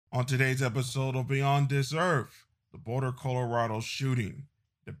On today's episode of Beyond This Earth, the Boulder, Colorado shooting,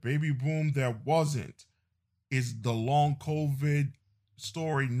 the baby boom that wasn't, is the long COVID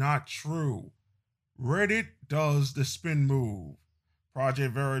story not true? Reddit does the spin move.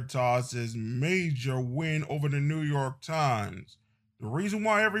 Project Veritas' major win over the New York Times. The reason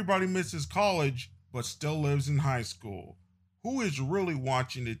why everybody misses college but still lives in high school. Who is really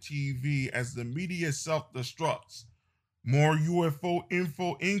watching the TV as the media self destructs? More UFO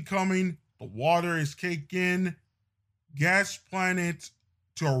info incoming. The water is caking. Gas planet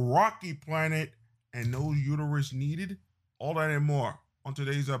to a rocky planet, and no uterus needed. All that and more on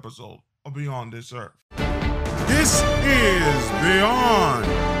today's episode of Beyond This Earth. This is Beyond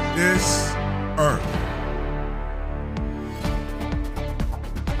This Earth.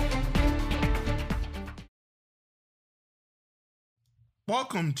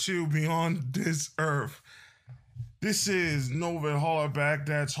 Welcome to Beyond This Earth. This is Nova Hollerback,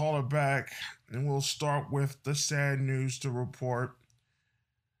 that's Hollerback, and we'll start with the sad news to report.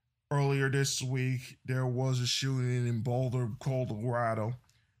 Earlier this week, there was a shooting in Boulder, Colorado,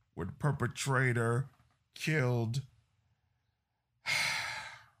 where the perpetrator killed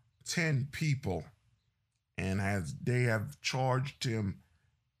 10 people, and they have charged him,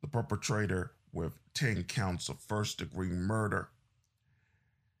 the perpetrator, with 10 counts of first-degree murder.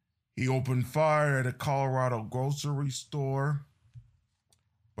 He opened fire at a Colorado grocery store,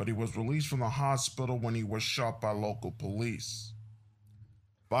 but he was released from the hospital when he was shot by local police.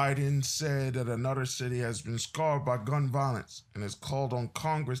 Biden said that another city has been scarred by gun violence and has called on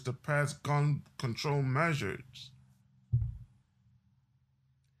Congress to pass gun control measures.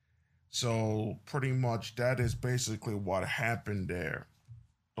 So pretty much that is basically what happened there.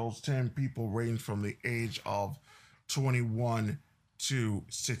 Those 10 people range from the age of 21 to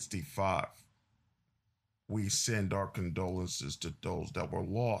 65. We send our condolences to those that were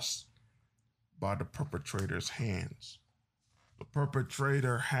lost by the perpetrator's hands. The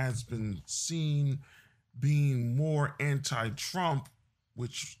perpetrator has been seen being more anti-Trump,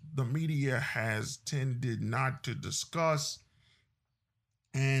 which the media has tended not to discuss,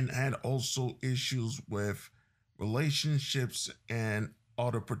 and had also issues with relationships and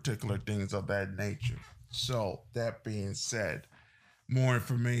other particular things of that nature. So, that being said, more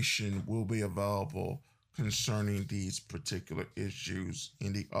information will be available concerning these particular issues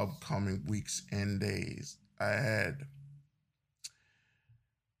in the upcoming weeks and days ahead.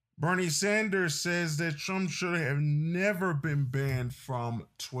 Bernie Sanders says that Trump should have never been banned from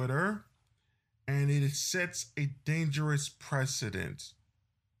Twitter, and it sets a dangerous precedent.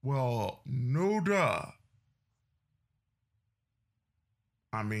 Well, no duh.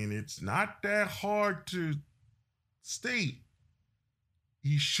 I mean, it's not that hard to state.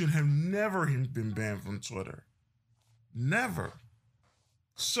 He should have never been banned from Twitter. Never.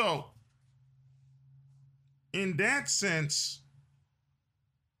 So, in that sense,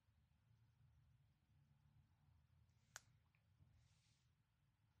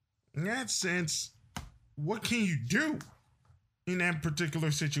 what can you do in that particular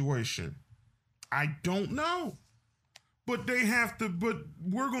situation? I don't know. But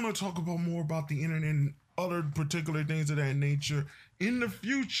we're going to talk about more about the internet and other particular things of that nature in the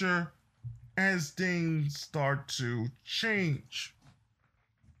future as things start to change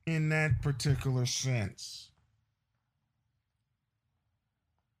in that particular sense.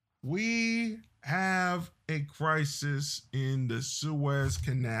 We have a crisis in the Suez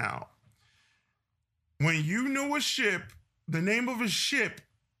Canal. When you know a ship, the name of a ship,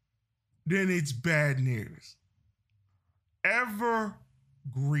 then it's bad news.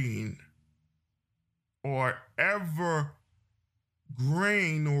 Evergreen or Evergrain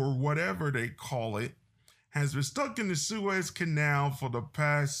or whatever they call it has been stuck in the Suez Canal for the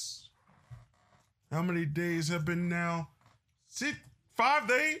past, how many days have been now? 5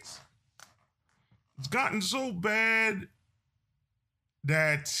 days? It's gotten so bad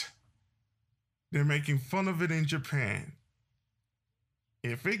that they're making fun of it in Japan.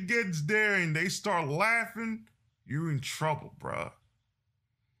 If it gets there and they start laughing, you're in trouble, bruh.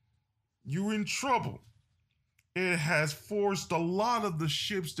 You're in trouble. It has forced a lot of the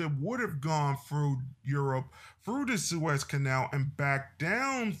ships that would have gone through Europe, through the Suez Canal, and back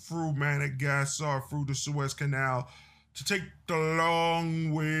down through Madagascar, through the Suez Canal, to take the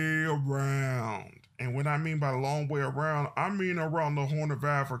long way around. And what I mean by long way around, I mean around the Horn of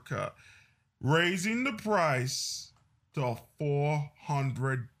Africa, raising the price to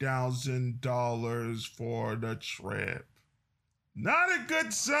 $400,000 for the trip. Not a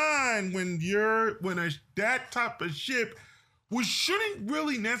good sign when that type of ship, which shouldn't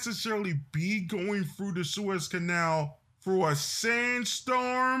really necessarily be going through the Suez Canal through a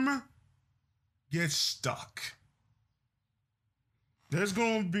sandstorm gets stuck. There's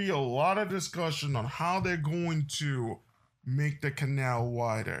going to be a lot of discussion on how they're going to make the canal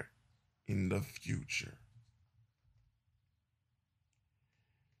wider in the future.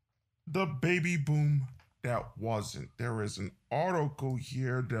 The baby boom that wasn't. There is an article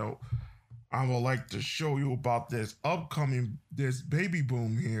here that I would like to show you about this baby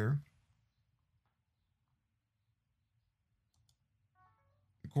boom here.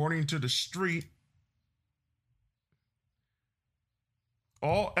 According to The Street,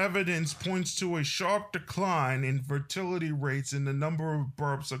 all evidence points to a sharp decline in fertility rates in the number of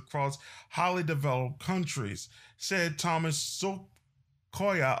births across highly developed countries, said Thomas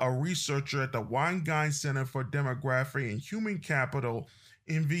Sokoya, a researcher at the Weinstein Center for Demography and Human Capital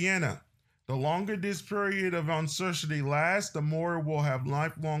in Vienna. The longer this period of uncertainty lasts, the more it will have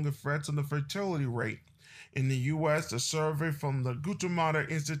lifelong effects on the fertility rate. In the U.S., a survey from the Guttemacher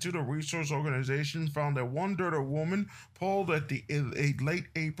Institute, a research organization, found that 1/3 of women polled at the late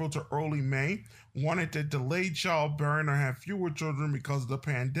April to early May wanted to delay childbearing or have fewer children because of the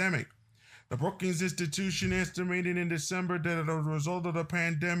pandemic. The Brookings Institution estimated in December that as a result of the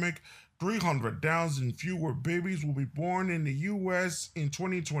pandemic, 300,000 fewer babies will be born in the U.S. in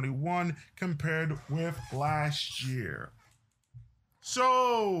 2021 compared with last year.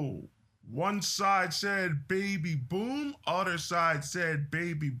 So, one side said baby boom, other side said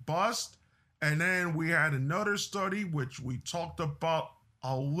baby bust, and then we had another study which we talked about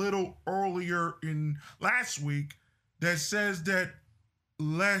a little earlier in last week that says that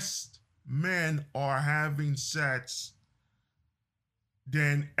less men are having sex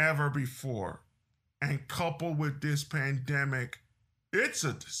than ever before. And coupled with this pandemic, it's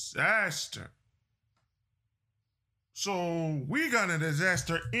a disaster. So we got a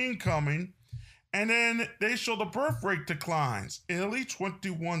disaster incoming, and then they show the birth rate declines. Italy,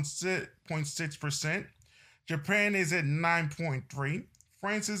 21.6%. Japan is at 9.3%.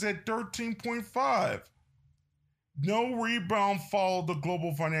 France is at 13.5%. No rebound followed the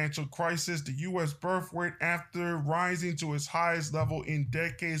global financial crisis. The U.S. birth rate, after rising to its highest level in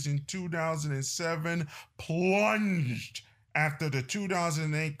decades in 2007, plunged after the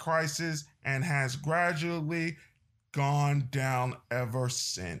 2008 crisis and has gradually gone down ever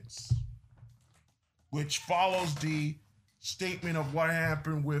since, which follows the statement of what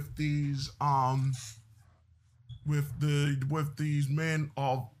happened with these these men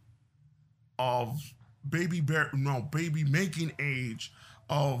of baby making age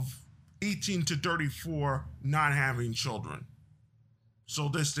of 18 to 34 not having children. So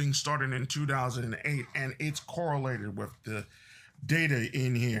this thing started in 2008, and it's correlated with the data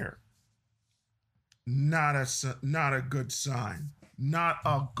in here. Not a good sign. Not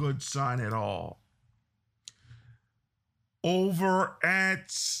a good sign at all. Over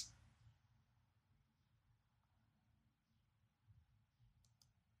at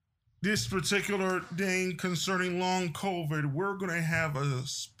this particular thing concerning long COVID, we're going to have a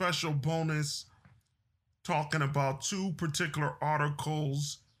special bonus talking about two particular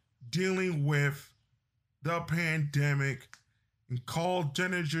articles dealing with the pandemic and Carl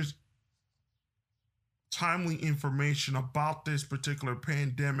Denninger's timely information about this particular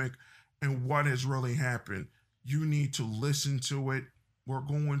pandemic and what has really happened. You need to listen to it. We're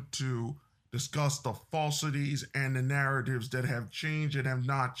going to discuss the falsities and the narratives that have changed and have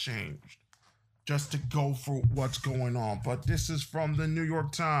not changed, just to go through what's going on. But this is from the New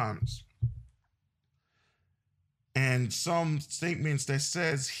York Times. And some statements that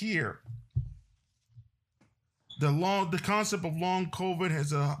says here, the concept of long COVID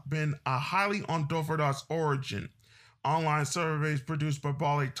has been a highly unorthodox origin. Online surveys produced by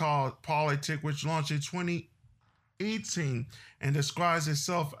Politic, which launched in 2018 and describes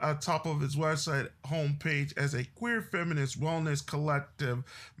itself at top of its website homepage as a queer feminist wellness collective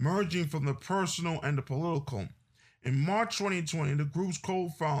merging from the personal and the political. In March 2020, the group's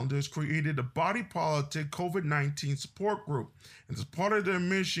co-founders created the Body Politic COVID-19 support group. And as part of their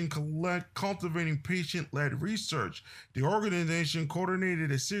mission, cultivating patient-led research, the organization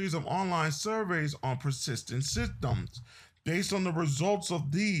coordinated a series of online surveys on persistent symptoms. Based on the results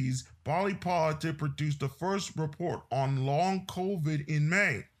of these, Body Politic produced the first report on long COVID in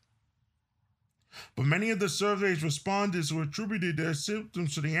May. But many of the survey's respondents who attributed their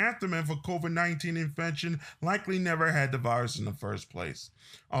symptoms to the aftermath of COVID-19 infection likely never had the virus in the first place.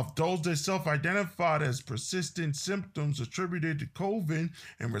 Of those that self-identified as persistent symptoms attributed to COVID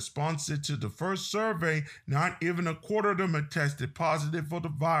in response to the first survey, not even a quarter of them had tested positive for the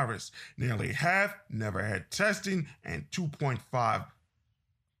virus. Nearly half never had testing, and 2.5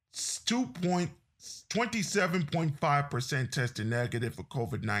 27.5% tested negative for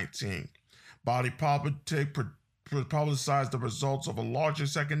COVID-19. Body Politic publicized the results of a larger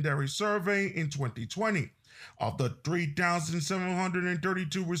secondary survey in 2020. Of the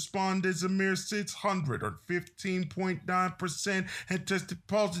 3,732 respondents, a mere 600, or 15.9%, had tested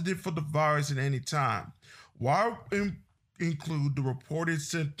positive for the virus at any time. While include the reported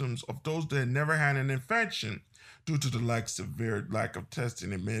symptoms of those that had never had an infection, due to the severe lack of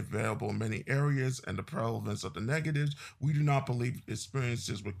testing available in many areas and the prevalence of the negatives, we do not believe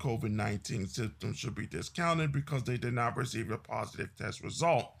experiences with COVID-19 symptoms should be discounted because they did not receive a positive test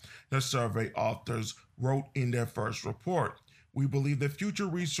result, the survey authors wrote in their first report. We believe that future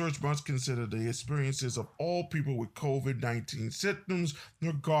research must consider the experiences of all people with COVID-19 symptoms,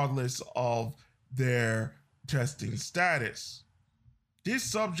 regardless of their testing status. This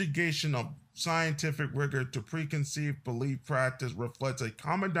subjugation of scientific rigor to preconceived belief practice reflects a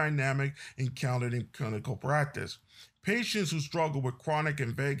common dynamic encountered in clinical practice. Patients who struggle with chronic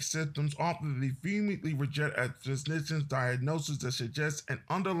and vague symptoms often vehemently reject a physician's diagnosis that suggests an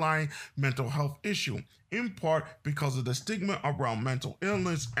underlying mental health issue, in part because of the stigma around mental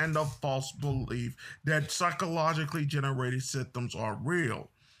illness and the false belief that psychologically generated symptoms are real.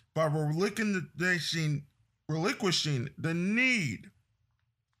 By relinquishing the need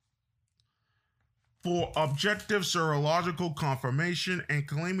for objective serological confirmation and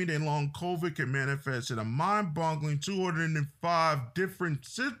claiming that long COVID can manifest in a mind-boggling 205 different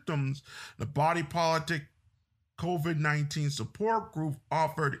symptoms, the Body Politic COVID-19 support group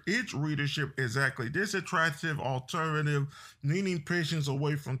offered its readership exactly this attractive alternative, leading patients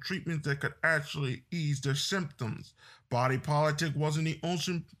away from treatments that could actually ease their symptoms. Body Politic wasn't the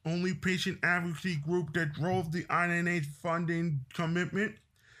only patient advocacy group that drove the INH funding commitment.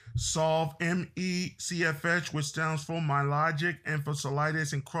 Solve MECFH, which stands for myalgic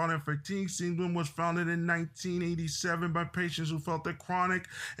encephalitis and chronic fatigue syndrome, was founded in 1987 by patients who felt that chronic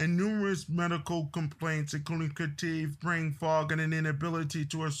and numerous medical complaints, including fatigue, brain fog, and an inability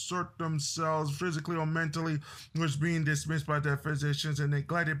to assert themselves physically or mentally, was being dismissed by their physicians and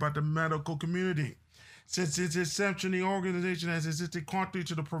neglected by the medical community. Since its inception, the organization has resisted contrary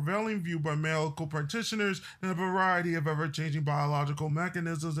to the prevailing view by medical practitioners and a variety of ever-changing biological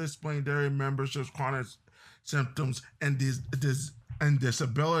mechanisms that explain their membership's chronic symptoms and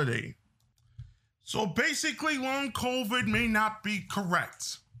disability. So basically, long COVID may not be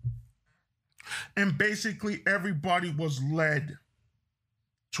correct. And basically, everybody was led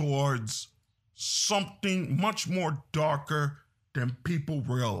towards something much more darker than people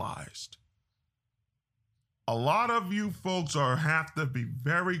realized. A lot of you folks have to be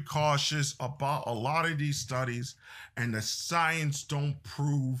very cautious about a lot of these studies, and the science don't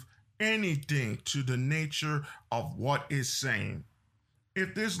prove anything to the nature of what it's saying.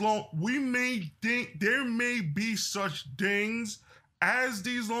 If this long, we may think there may be such things as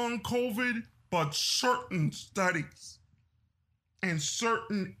these long COVID, but certain studies and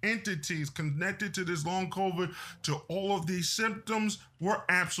certain entities connected to this long COVID, to all of these symptoms, were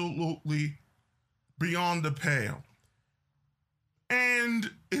absolutely beyond the pale.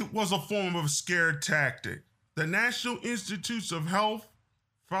 And it was a form of a scare tactic. The National Institutes of Health,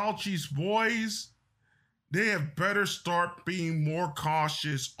 Fauci's boys, they have better start being more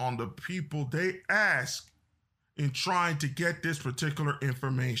cautious on the people they ask in trying to get this particular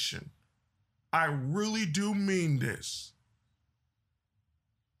information. I really do mean this.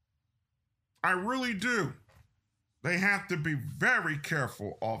 I really do. They have to be very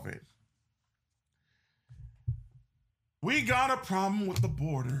careful of it. We got a problem with the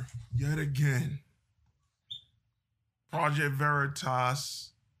border yet again. Project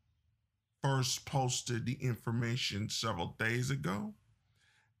Veritas first posted the information several days ago,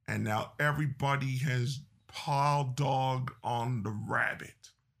 and now everybody has piled dog on the rabbit.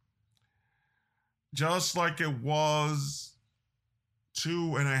 Just like it was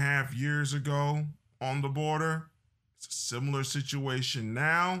 2.5 years ago on the border, it's a similar situation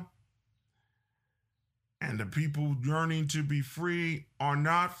now. And the people yearning to be free are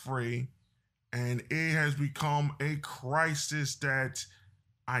not free. And it has become a crisis that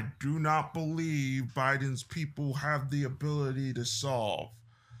I do not believe Biden's people have the ability to solve.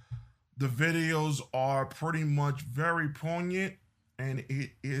 The videos are pretty much very poignant, and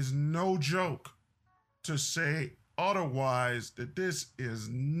it is no joke to say otherwise, that this is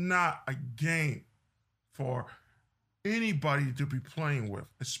not a game for anybody to be playing with,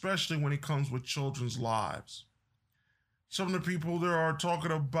 especially when it comes with children's lives. Some of the people there are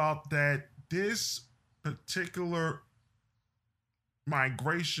talking about that this particular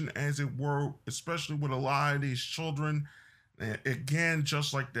migration, as it were, especially with a lot of these children Again,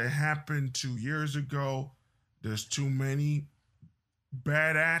 just like that happened 2 years ago, there's too many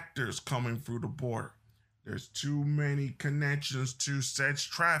bad actors coming through the border. There's too many connections to sex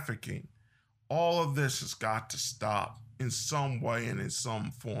trafficking. All of this has got to stop in some way and in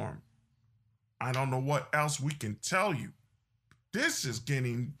some form. I don't know what else we can tell you. This is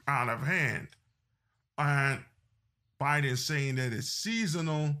getting out of hand. And Biden saying that it's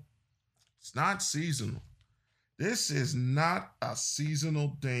seasonal. It's not seasonal. This is not a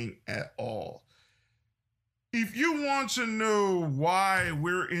seasonal thing at all. If you want to know why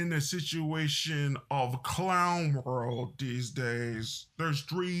we're in a situation of clown world these days, there's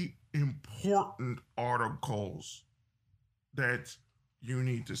three important articles that you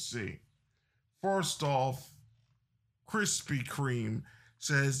need to see. First off, Krispy Kreme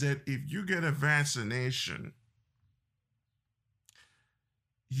says that if you get a vaccination,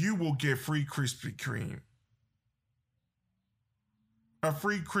 you will get free Krispy Kreme. A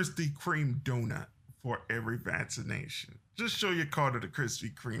free Krispy Kreme donut for every vaccination. Just show your card to the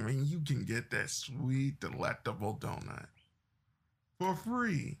Krispy Kreme and you can get that sweet, delectable donut for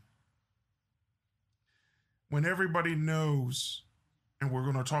free. When everybody knows, and we're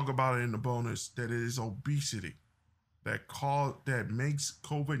going to talk about it in the bonus, that it is obesity that makes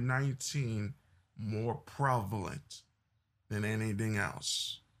COVID-19 more prevalent than anything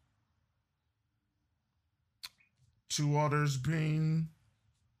else. Two others being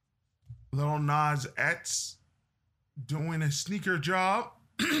Lil Nas X doing a sneaker job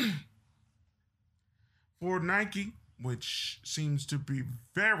for Nike, which seems to be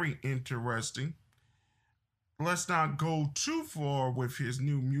very interesting. Let's not go too far with his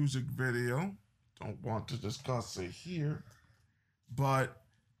new music video. Don't want to discuss it here. But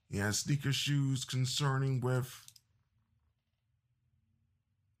he has sneaker shoes concerning with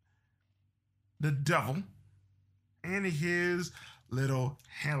the devil and his little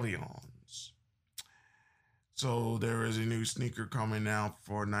Hellions. So there is a new sneaker coming out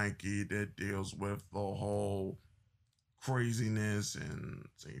for Nike that deals with the whole craziness and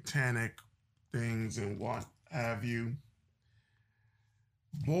satanic things and what have you.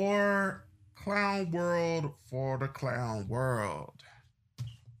 More clown world for the clown world.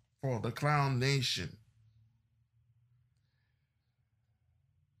 For the clown nation.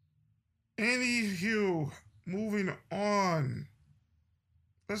 Anywho, moving on.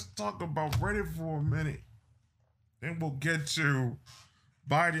 Let's talk about Reddit for a minute. Then we'll get to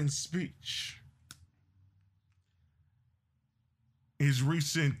Biden's speech. His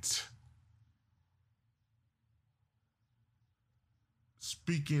recent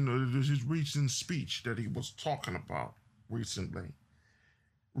speech that he was talking about recently.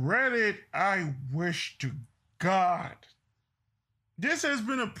 Reddit, I wish to God. This has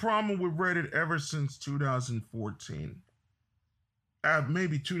been a problem with Reddit ever since 2014.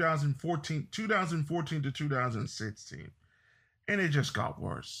 Maybe 2014 to 2016. And it just got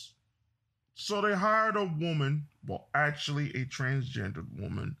worse. So they hired a woman, well, actually a transgendered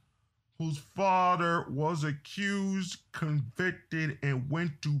woman, whose father was accused, convicted, and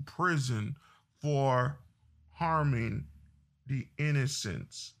went to prison for harming the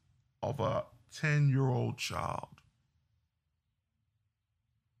innocence of a 10-year-old child.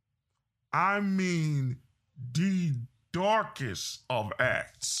 I mean, the darkest of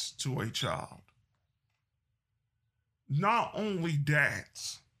acts to a child. Not only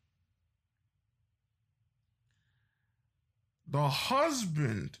that, the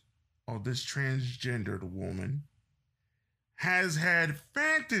husband of this transgendered woman has had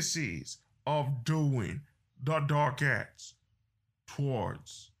fantasies of doing the dark acts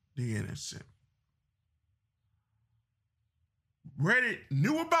towards the innocent. Reddit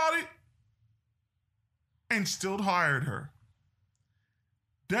knew about it and still hired her.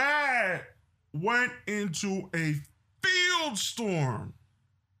 That went into a field storm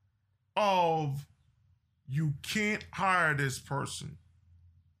of you can't hire this person.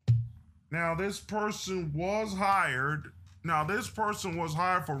 Now, this person was hired.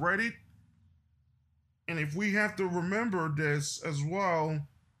 For Reddit. And if we have to remember this as well,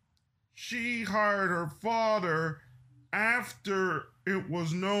 she hired her father after it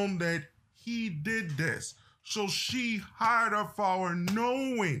was known that he did this. So she hired her father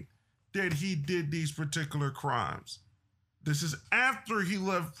knowing that he did these particular crimes. This is after he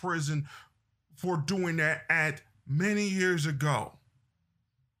left prison for doing that at many years ago.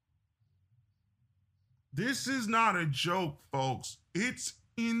 This is not a joke, folks. It's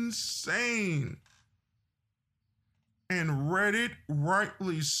insane. And Reddit,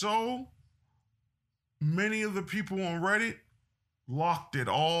 rightly so, many of the people on Reddit locked it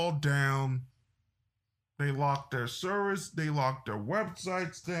all down. They locked their service, they locked their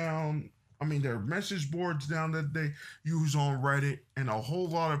websites down. I mean, their message boards down that they use on Reddit and a whole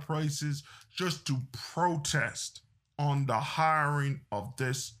lot of places just to protest on the hiring of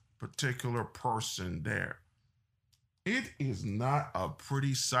this particular person there. It is not a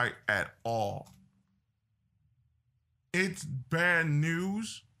pretty sight at all. It's bad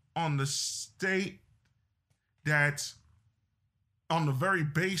news on the state that, on the very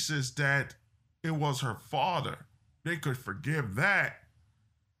basis that it was her father. They could forgive that.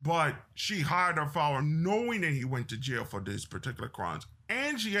 But she hired her father knowing that he went to jail for these particular crimes.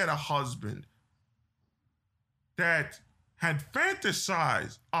 And she had a husband that had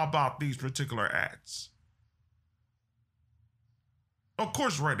fantasized about these particular acts. Of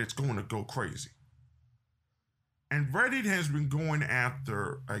course, Reddit's going to go crazy. And Reddit has been going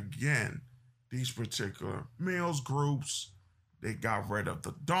after, again, these particular males groups. They got rid of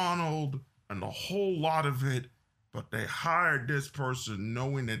the Donald and a whole lot of it, but they hired this person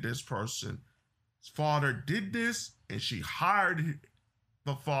knowing that this person's father did this, and she hired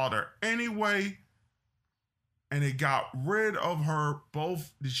the father anyway, and they got rid of her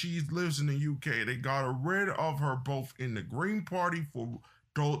both. She lives in the UK. They got rid of her both in the Green Party for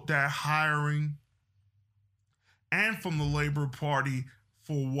that hiring and from the Labour Party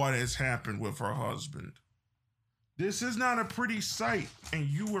for what has happened with her husband. This is not a pretty sight, and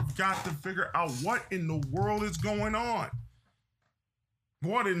you have got to figure out what in the world is going on.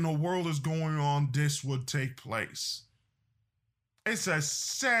 What in the world is going on? This would take place. It's a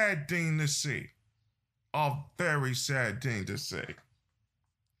sad thing to see. A very sad thing to see.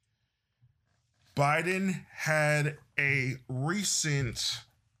 Biden had a recent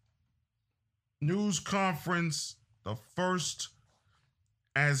news conference, the first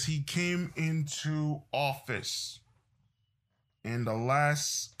as he came into office in the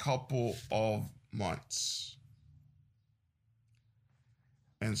last couple of months.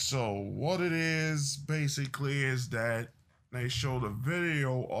 And so what it is basically is that they showed a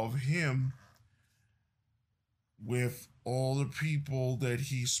video of him with all the people that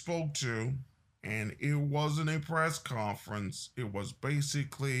he spoke to, and it wasn't a press conference. It wasn't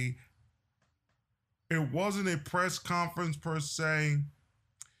a press conference per se,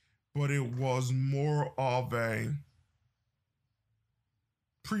 but it was more of a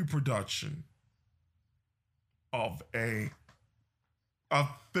pre-production of a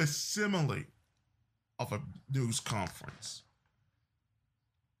facsimile of a news conference.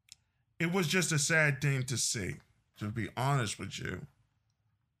 It was just a sad thing to see, to be honest with you.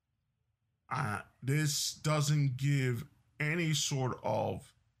 This doesn't give any sort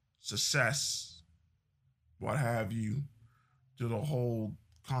of success, what have you, to the whole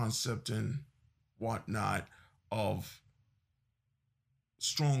concept and whatnot of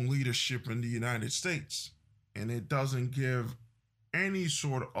strong leadership in the United States. And it doesn't give any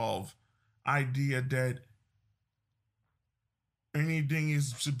sort of idea that anything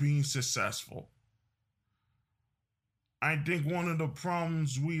is being successful. I think one of the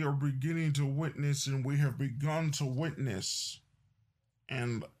problems we are beginning to witness, and we have begun to witness,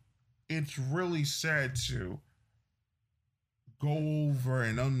 and it's really sad to go over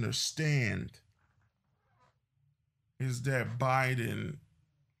and understand, is that Biden,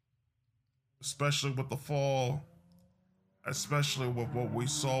 especially with the fall, especially with what we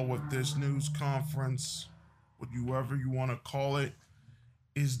saw with this news conference, whatever you want to call it,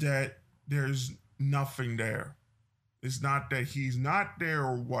 is that there's nothing there. It's not that he's not there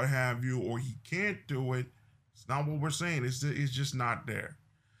or what have you, or he can't do it. It's not what we're saying. It's just not there.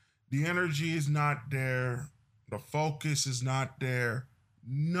 The energy is not there. The focus is not there.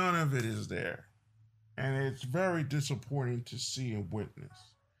 None of it is there. And it's very disappointing to see and witness.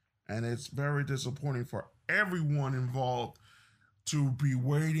 And it's very disappointing for everyone involved to be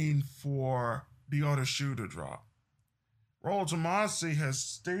waiting for the other shoe to drop. Raul Tomasi has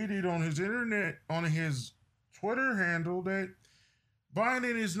stated on his Twitter handle that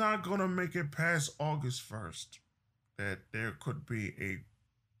Biden is not going to make it past August 1st, that there could be a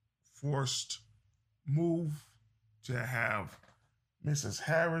forced move to have Mrs.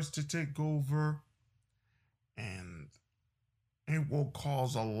 Harris to take over, and it will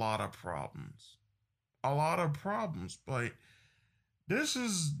cause a lot of problems. But this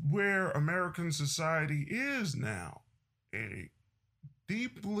is where American society is now. A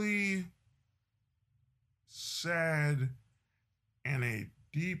deeply sad and a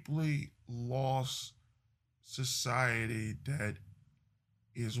deeply lost society that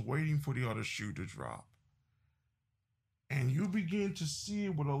is waiting for the other shoe to drop. And you begin to see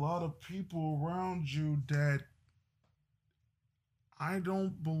with a lot of people around you that I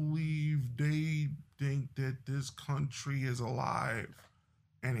don't believe they think that this country is alive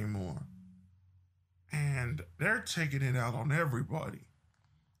anymore. And they're taking it out on everybody.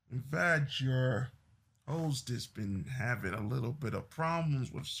 In fact, your host has been having a little bit of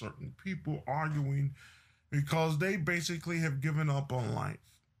problems with certain people arguing because they basically have given up on life.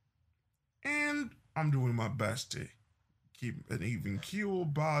 And I'm doing my best to keep an even keel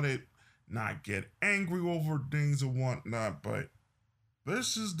about it, not get angry over things and whatnot, but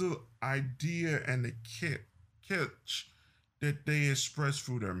this is the idea and the kitsch that they express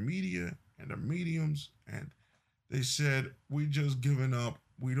through their media and their mediums. And they said, we just giving up.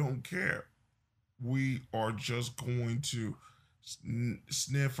 We don't care. We are just going to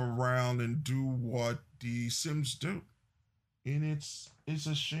sniff around and do what the Sims do. And it's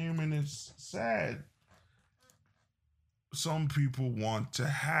a shame and it's sad. Some people want to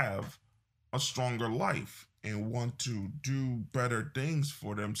have a stronger life and want to do better things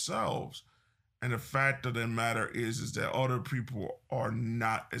for themselves. And the fact of the matter is that other people are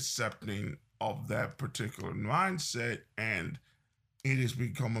not accepting of that particular mindset, and it has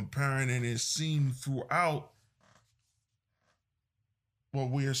become apparent and is seen throughout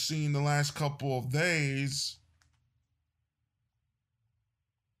what we are seeing the last couple of days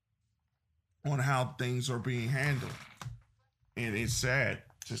on how things are being handled. And it's sad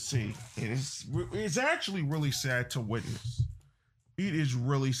to see. It's actually really sad to witness. It is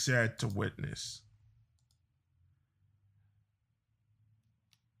really sad to witness.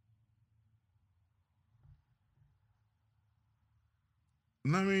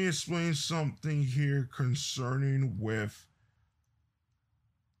 Let me explain something here concerning with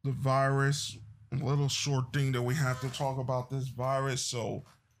the virus. A little short thing that we have to talk about this virus so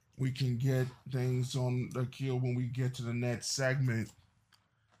we can get things on the keel when we get to the next segment.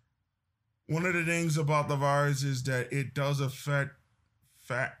 One of the things about the virus is that it does affect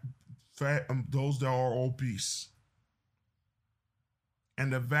those that are obese.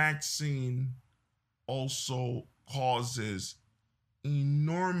 And the vaccine also causes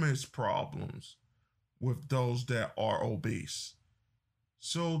enormous problems with those that are obese.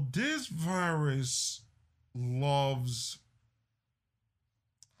 So this virus loves,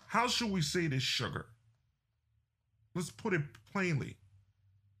 how should we say this, sugar? Let's put it plainly.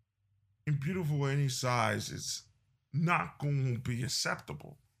 In beautiful any size, it's not going to be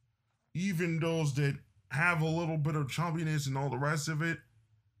acceptable. Even those that have a little bit of chubbiness and all the rest of it,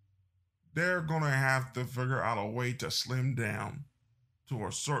 they're going to have to figure out a way to slim down to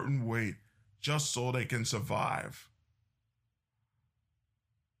a certain weight just so they can survive.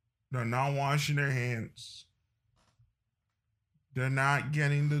 They're not washing their hands. They're not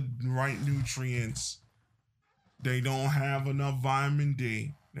getting the right nutrients. They don't have enough vitamin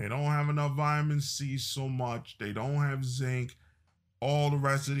D. They don't have enough vitamin C so much. They don't have zinc. All the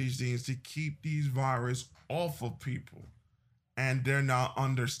rest of these things to keep these virus off of people. And they're not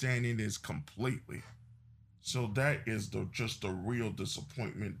understanding this completely. So that is just a real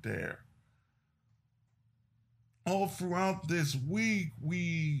disappointment there. All throughout this week,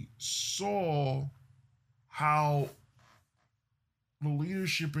 we saw how the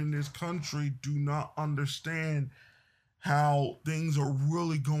leadership in this country do not understand how things are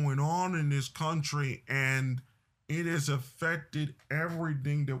really going on in this country, and it has affected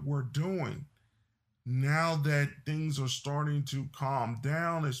everything that we're doing. Now that things are starting to calm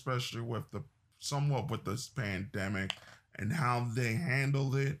down, especially with the somewhat with this pandemic and how they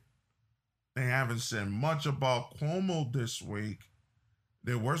handled it, they haven't said much about Cuomo this week.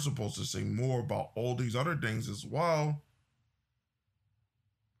 They were supposed to say more about all these other things as well.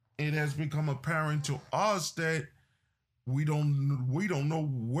 It has become apparent to us that we don't know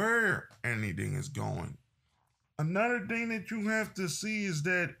where anything is going. Another thing that you have to see is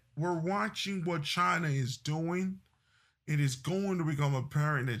that we're watching what China is doing. It is going to become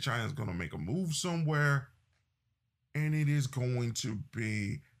apparent that China is going to make a move somewhere, and it is going to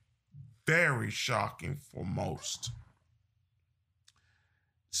be very shocking for most.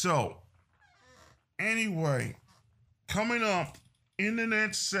 So, anyway, coming up in the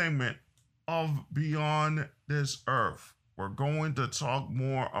next segment of Beyond This Earth, we're going to talk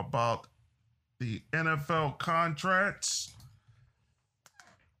more about the NFL contracts.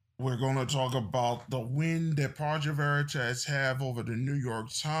 We're going to talk about the win that Roger Veritas have over the New York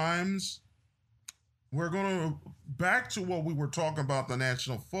Times. We're going to back to what we were talking about, the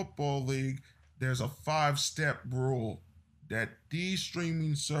National Football League. There's a 5-step rule that these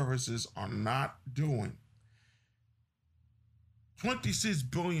streaming services are not doing.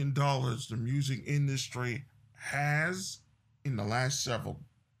 $26 billion the music industry has in the last several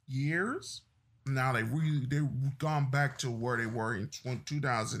years. Now they've gone back to where they were in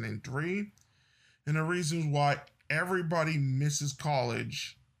 2003, and the reasons why everybody misses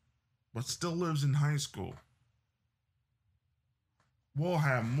college but still lives in high school. We'll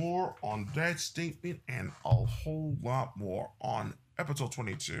have more on that statement and a whole lot more on episode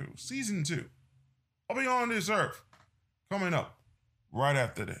 22, season 2 of Beyond This Earth, coming up right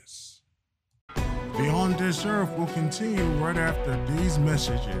after this. Beyond This Earth will continue right after these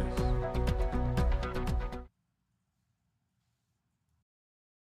messages.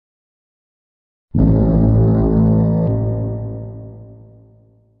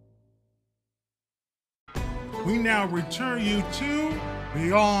 We now return you to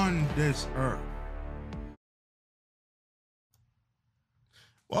Beyond This Earth.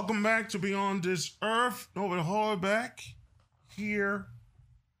 Welcome back to Beyond This Earth. Norbert Hollaback here.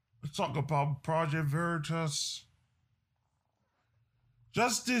 Let's talk about Project Veritas.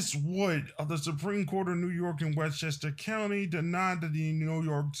 Justice Wood of the Supreme Court of New York and Westchester County denied the New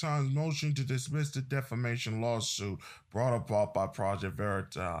York Times motion to dismiss the defamation lawsuit brought about by Project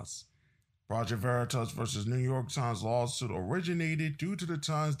Veritas. Project Veritas versus New York Times lawsuit originated due to the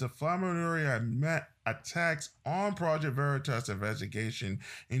Times' defamatory attacks on Project Veritas' investigation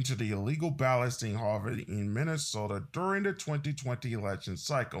into the illegal balloting Harvard in Minnesota during the 2020 election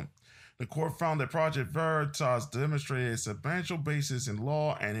cycle. The court found that Project Veritas demonstrated a substantial basis in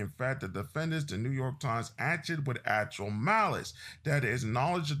law, and in fact, the defendants, the New York Times, acted with actual malice. That is,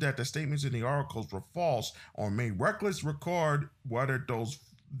 knowledge that the statements in the articles were false or made reckless regard whether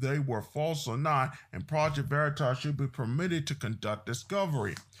they were false or not, and Project Veritas should be permitted to conduct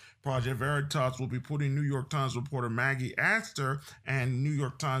discovery. Project Veritas will be putting New York Times reporter Maggie Astor and New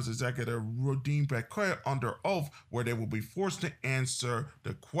York Times executive Rodin Becquet under oath, where they will be forced to answer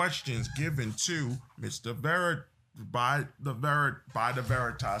the questions given to Mr. by the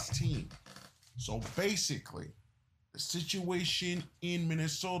Veritas team. So basically, the situation in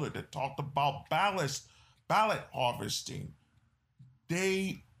Minnesota that talked about ballot harvesting,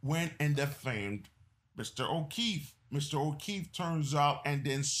 they went and defamed Mr. O'Keefe. Mr. O'Keefe turns out and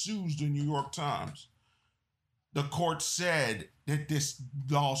then sues the New York Times. The court said that this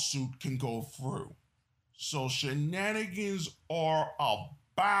lawsuit can go through. So shenanigans are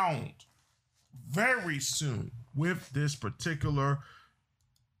abound very soon with this particular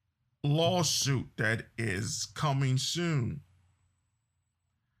lawsuit that is coming soon.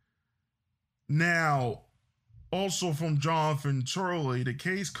 Now, also from Jonathan Turley, the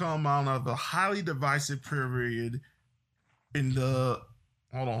case come out of the highly divisive period in the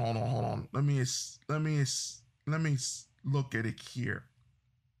hold on. Let me look at it here.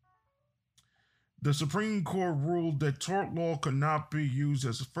 The Supreme Court ruled that tort law could not be used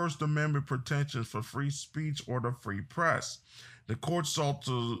as First Amendment protections for free speech or the free press. The court sought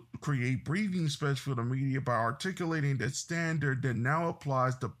to create breathing space for the media by articulating the standard that now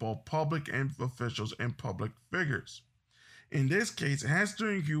applies to both public officials and public figures. In this case, Hester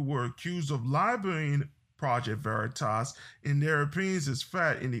and Hugh were accused of libeling Project Veritas in their opinions is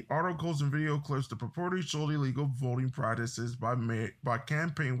fat in the articles and video clips that purportedly showed illegal voting practices by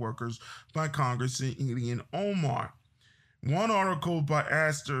campaign workers by Congressman Ilhan Omar. One article by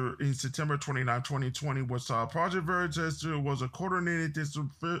Astor in September 29, 2020 was Project Veritas was a coordinated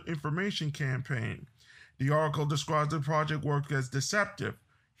disinformation campaign. The article describes the project work as deceptive.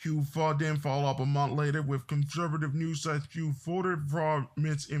 Hugh then followed up a month later with conservative news site Hugh voted for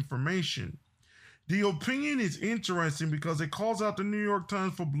misinformation. The opinion is interesting because it calls out the New York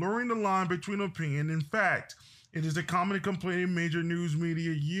Times for blurring the line between opinion and fact. It is a common complaint in major news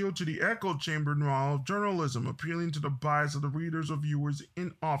media yield to the echo chamber model of journalism, appealing to the bias of the readers or viewers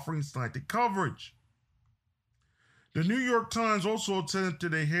in offering slanted coverage. The New York Times also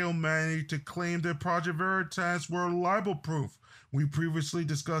attempted a Hail Mary to claim that Project Veritas were libel-proof. We previously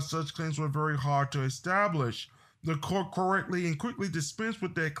discussed such claims were very hard to establish. The court correctly and quickly dispensed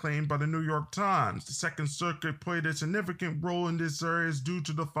with that claim by the New York Times. The Second Circuit played a significant role in this area due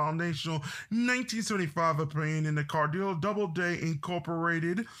to the foundational 1975 opinion in the Cardillo Doubleday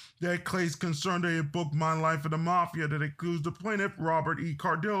Incorporated. That case concerned a book, My Life of the Mafia, that includes the plaintiff, Robert E.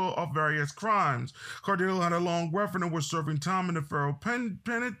 Cardillo, of various crimes. Cardillo had a long record and was serving time in the federal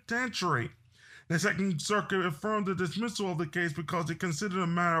penitentiary. The Second Circuit affirmed the dismissal of the case because it considered a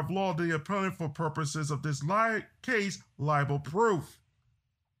matter of law the appellant for purposes of this case libel-proof.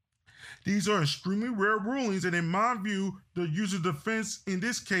 These are extremely rare rulings, and in my view, the user's defense in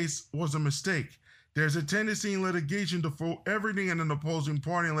this case was a mistake. There's a tendency in litigation to throw everything at an opposing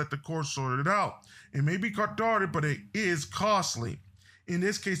party and let the court sort it out. It may be cathartic, but it is costly. In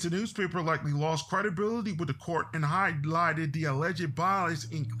this case, the newspaper likely lost credibility with the court and highlighted the alleged bias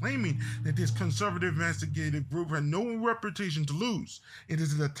in claiming that this conservative investigative group had no reputation to lose. It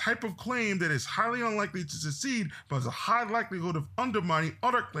is the type of claim that is highly unlikely to succeed, but has a high likelihood of undermining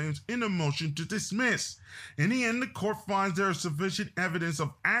other claims in a motion to dismiss. In the end, the court finds there is sufficient evidence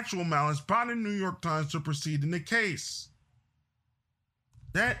of actual malice by the New York Times to proceed in the case.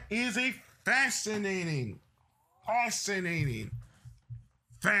 That is a fascinating,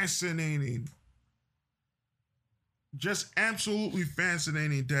 just absolutely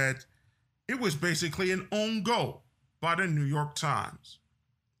fascinating that it was basically an own goal by the New York Times.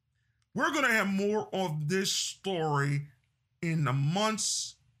 We're going to have more of this story in the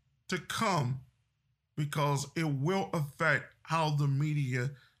months to come because it will affect how the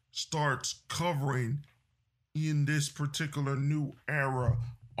media starts covering in this particular new era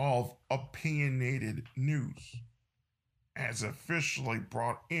of opinionated news, as officially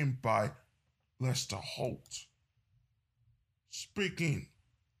brought in by Lester Holt. Speaking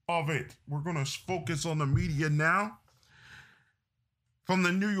of it, we're going to focus on the media now. From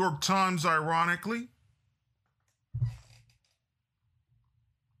the New York Times, ironically,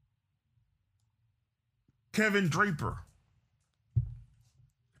 Kevin Draper.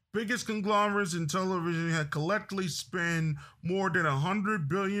 Biggest conglomerates in television had collectively spent more than $100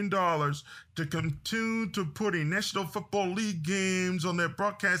 billion to continue to put in National Football League games on their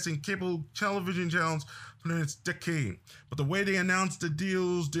broadcasting cable television channels for the next decade. But the way they announced the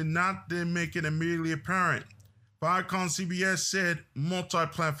deals did not then make it immediately apparent. Viacom CBS said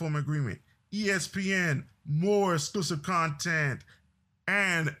multi-platform agreement, ESPN, more exclusive content,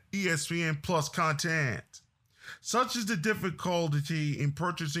 and ESPN Plus content. Such is the difficulty in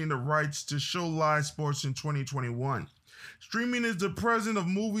purchasing the rights to show live sports in 2021. Streaming is the present of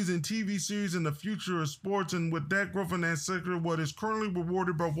movies and TV series and the future of sports, and with that growth in that sector, what is currently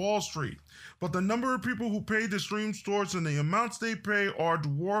rewarded by Wall Street. But the number of people who pay to stream sports and the amounts they pay are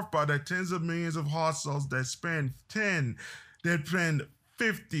dwarfed by the tens of millions of households that spend $50, $100,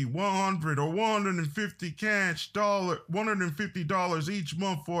 or $150 each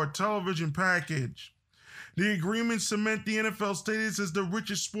month for a television package. The agreements cement the NFL status as the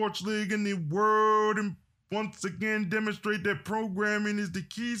richest sports league in the world and once again demonstrate that programming is the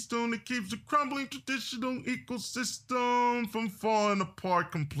keystone that keeps the crumbling traditional ecosystem from falling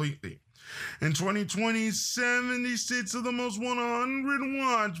apart completely. In 2020, 76 of the most 100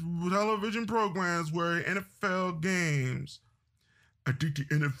 watched television programs were NFL games. I think the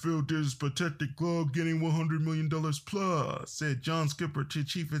NFL did its protected glove getting $100 million plus, said John Skipper,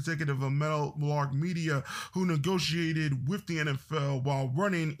 chief executive of Meadowlark Media, who negotiated with the NFL while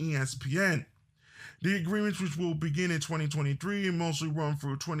running ESPN. The agreements, which will begin in 2023 and mostly run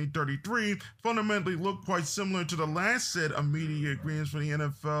through 2033, fundamentally look quite similar to the last set of media agreements for the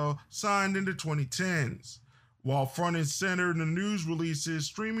NFL signed in the 2010s. While front and center in the news releases,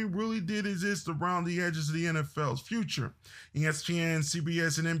 streaming really did exist around the edges of the NFL's future. ESPN,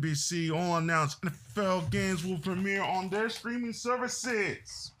 CBS, and NBC all announced NFL games will premiere on their streaming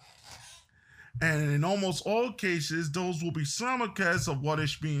services. And in almost all cases, those will be simulcasts of what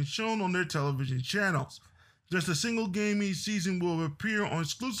is being shown on their television channels. Just a single game each season will appear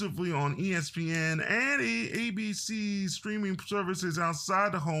exclusively on ESPN and ABC streaming services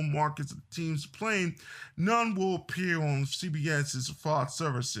outside the home markets of the teams playing. None will appear on CBS's Fox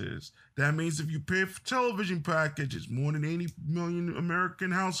services. That means if you pay for television packages, more than 80 million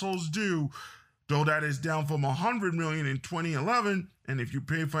American households do, though that is down from 100 million in 2011, and if you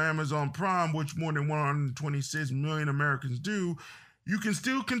pay for Amazon Prime, which more than 126 million Americans do, you can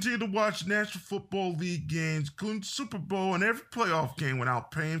still continue to watch National Football League games, including Super Bowl and every playoff game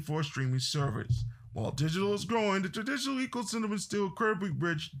without paying for a streaming service. While digital is growing, the traditional ecosystem is still incredibly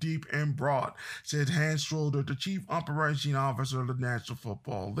rich, deep, and broad, said Hans Schroeder, the Chief Operating Officer of the National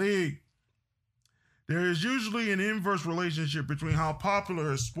Football League. There is usually an inverse relationship between how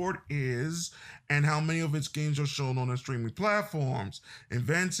popular a sport is and how many of its games are shown on the streaming platforms.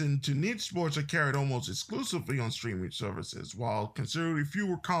 Events into niche sports are carried almost exclusively on streaming services, while considerably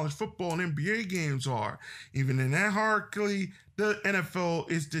fewer college football and NBA games are. Even in that hierarchy, the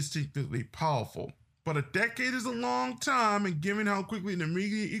NFL is distinctly powerful. But a decade is a long time, and given how quickly the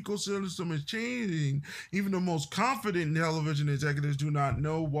media ecosystem is changing, even the most confident television executives do not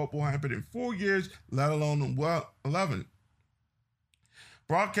know what will happen in 4 years, let alone in 11.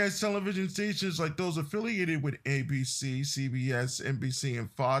 Broadcast television stations like those affiliated with ABC, CBS, NBC,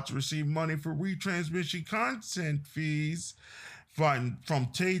 and Fox receive money for retransmission content fees from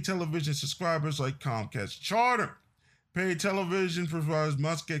paid television subscribers like Comcast Charter. Paid television providers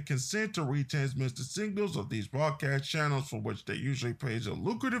must get consent to retransmit the signals of these broadcast channels, for which they usually pay a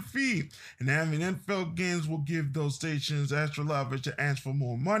lucrative fee, and having NFL games will give those stations extra leverage to ask for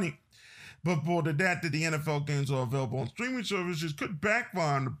more money. But for the that the NFL games are available on streaming services could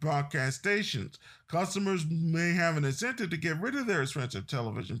backfire on the broadcast stations. Customers may have an incentive to get rid of their expensive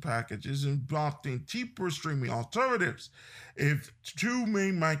television packages and opt in cheaper streaming alternatives. If two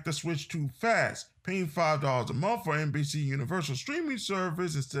may make the switch too fast, paying $5 a month for NBC Universal streaming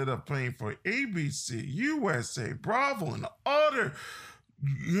service instead of paying for ABC, USA, Bravo, and other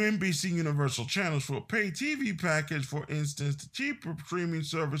NBC Universal channels for a pay TV package, for instance, the cheaper streaming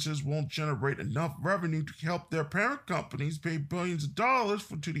services won't generate enough revenue to help their parent companies pay billions of dollars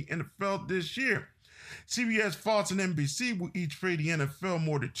to the NFL this year. CBS, Fox, and NBC will each pay the NFL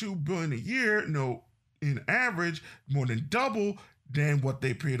more than $2 billion a year, in average, more than double than what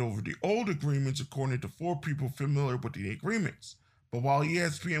they paid over the old agreements, according to 4 people familiar with the agreements. But while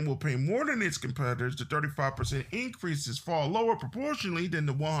ESPN will pay more than its competitors, the 35% increase is far lower proportionally than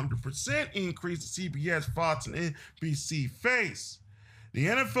the 100% increase that CBS, Fox, and NBC face. The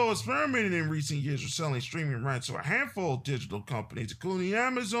NFL experimented in recent years with selling streaming rights to a handful of digital companies, including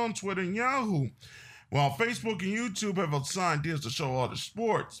Amazon, Twitter, and Yahoo, while Facebook and YouTube have signed deals to show other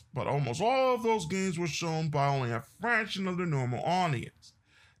sports, but almost all of those games were shown by only a fraction of the normal audience.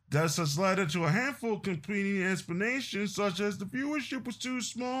 This has led to a handful of competing explanations, such as the viewership was too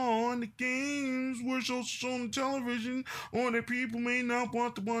small and the games were shown on television, or that people may not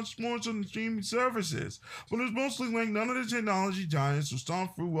want to watch sports on the streaming services. But it's mostly like none of the technology giants who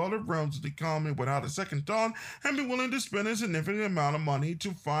stomped through other realms of the economy without a second thought and be willing to spend a significant amount of money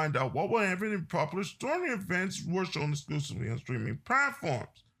to find out what will happen if popular sporting events were shown exclusively on streaming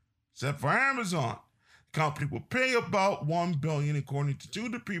platforms. Except for Amazon. Company will pay about $1 billion, according to 2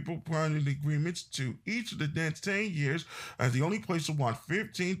 of the people signing the agreements, to each of the next 10 years, as the only place to watch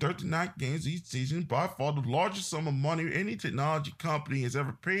 39 games each season, by far the largest sum of money any technology company has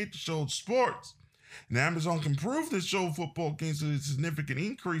ever paid to show sports. And Amazon can prove this show football games with a significant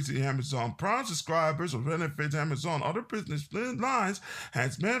increase in Amazon Prime subscribers, or benefits Amazon other business lines,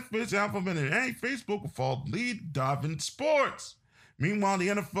 has benefits Alphabet and Facebook will fall lead diving sports. Meanwhile, the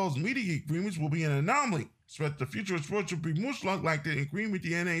NFL's media agreements will be an anomaly. Expect the future of sports will be much like the agreement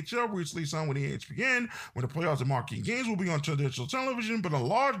the NHL recently signed with ESPN, where the playoffs and marquee games will be on traditional television, but a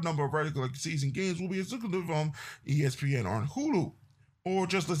large number of regular season games will be exclusive on ESPN or on Hulu. Or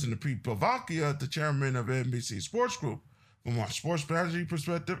just listen to Pete Bavakia, the chairman of NBC Sports Group. From a sports strategy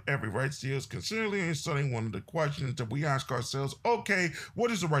perspective, every rights deal is considerably studying one of the questions that we ask ourselves: okay,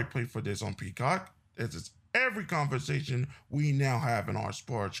 what is the right play for this on Peacock? It's every conversation we now have in our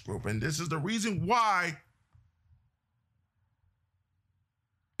sports group. And this is the reason why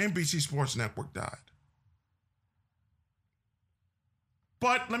NBC Sports Network died.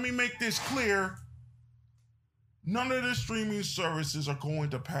 But let me make this clear. None of the streaming services are going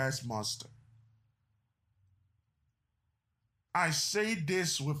to pass muster. I say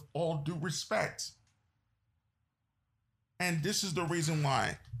this with all due respect. And this is the reason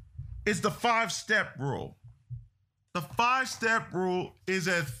why. It's the 5-step rule. The 5-step rule is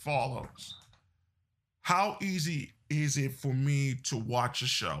as follows. How easy is it for me to watch a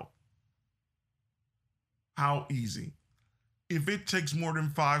show? How easy? If it takes more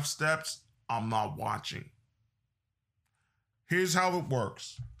than 5 steps, I'm not watching. Here's how it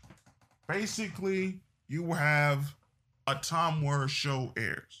works. Basically, you have a time where a show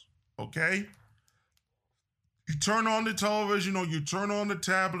airs, okay? You turn on the television, or you turn on the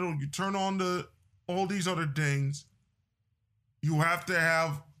tablet, or you turn on all these other things. You have to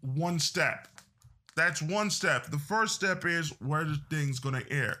have one step. That's one step. The first step is where the thing's going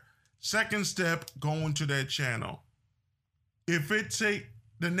to air. Second step, going to that channel. The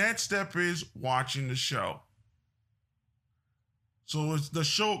next step is watching the show. So as the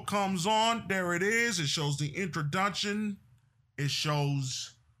show comes on, there it is. It shows the introduction. It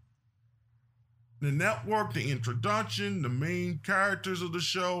shows the network, the introduction, the main characters of the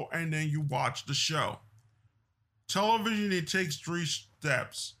show, and then you watch the show. Television, it takes 3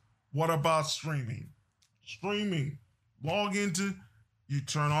 steps. What about streaming? Streaming, you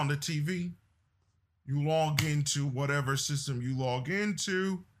turn on the TV, you log into whatever system you log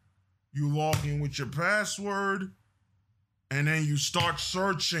into, you log in with your password, and then you start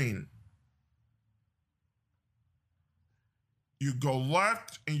searching. You go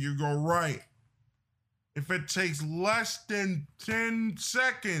left and you go right. If it takes less than 10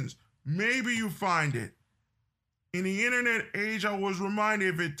 seconds, maybe you find it. In the internet age, I was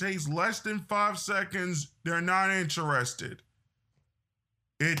reminded if it takes less than 5 seconds, they're not interested.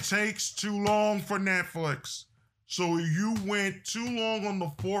 It takes too long for Netflix. So you went too long on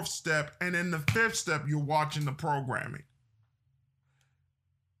the fourth step, and in the fifth step, you're watching the programming.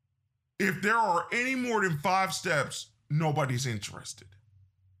 If there are any more than 5 steps, nobody's interested.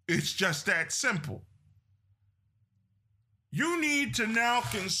 It's just that simple. You need to now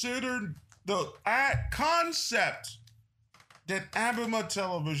consider the concept that Abema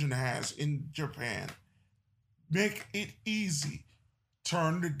Television has in Japan. Make it easy.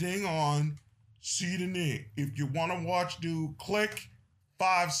 Turn the thing on, see the name. If you want to watch, click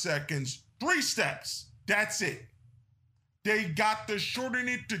 5 seconds, 3 steps. That's it. They got to shorten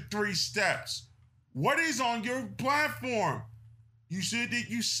it to 3 steps. What is on your platform? You said that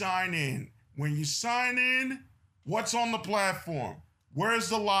you sign in. When you sign in, what's on the platform? Where's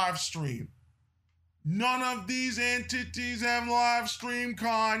the live stream? None of these entities have live stream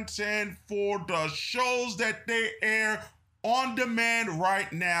content for the shows that they air on demand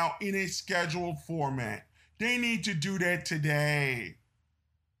right now in a scheduled format. They need to do that today.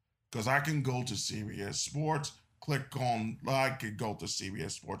 Because I can go to CBS Sports, I could go to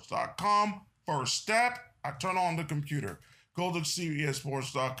CBSSports.com. First step, I turn on the computer. Go to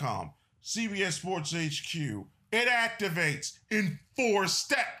CBSSports.com. CBS Sports HQ. It activates in 4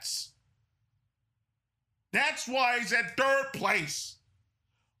 steps. That's why it's at 3rd place.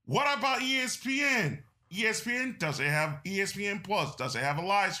 What about ESPN? ESPN, does it have ESPN Plus? Does it have a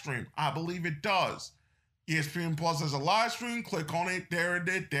live stream? I believe it does. ESPN Plus has a live stream. Click on it. There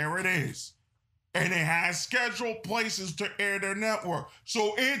it is. And it has scheduled places to air their network.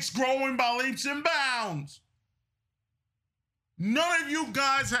 So it's growing by leaps and bounds. None of you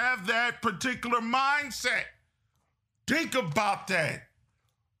guys have that particular mindset. Think about that.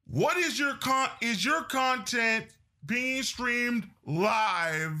 What is your content being streamed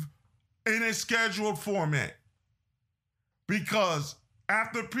live in a scheduled format? Because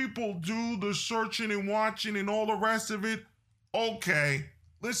after people do the searching and watching and all the rest of it, okay,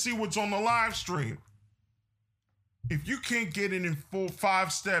 let's see what's on the live stream. If you can't get it in full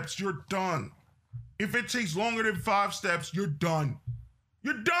 5 steps, you're done. If it takes longer than 5 steps, you're done.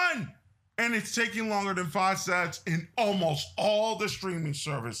 You're done. And it's taking longer than 5 steps in almost all the streaming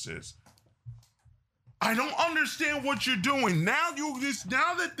services. I don't understand what you're doing. Now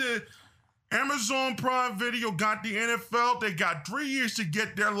that the Amazon Prime Video got the NFL, they got 3 years to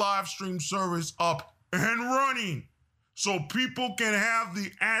get their live stream service up and running. So people can have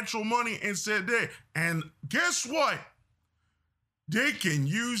the actual money instead there. And guess what? They can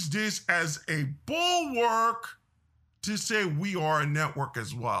use this as a bulwark to say we are a network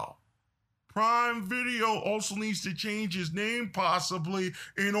as well. Prime Video also needs to change its name possibly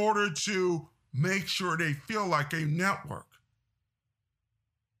in order to make sure they feel like a network.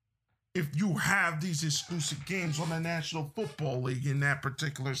 If you have these exclusive games on the National Football League in that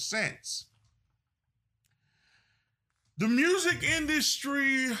particular sense. The music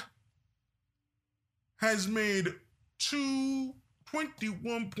industry has made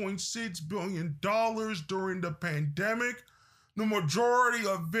 $21.6 billion during the pandemic. The majority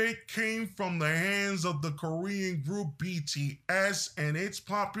of it came from the hands of the Korean group BTS and its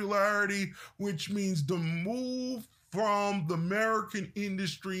popularity, which means the move from the American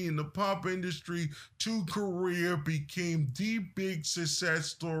industry and the pop industry to Korea became the big success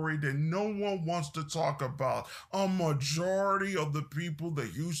story that no one wants to talk about. A majority of the people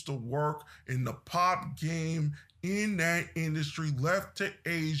that used to work in the pop game in that industry left to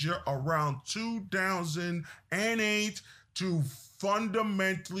Asia around 2008 to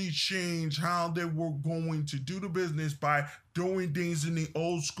fundamentally change how they were going to do the business by doing things in the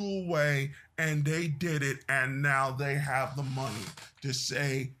old school way, and they did it, and now they have the money to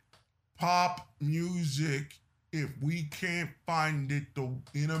say pop music, if we can't find it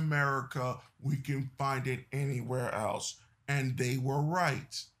in America, we can find it anywhere else. And they were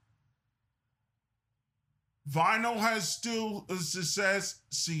right. Vinyl has still a success.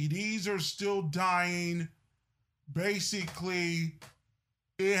 CDs are still dying. Basically,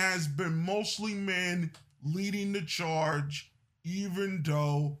 it has been mostly men leading the charge, even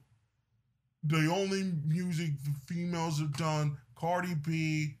though the only music the females have done, Cardi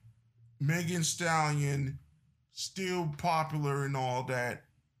B, Megan Thee Stallion, still popular and all that.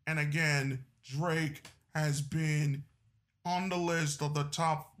 And again, Drake has been on the list of the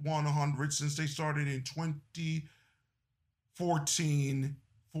top 100 since they started in 2014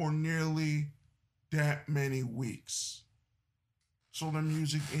 for nearly that many weeks. So the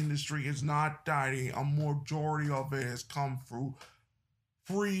music industry is not dying. A majority of it has come through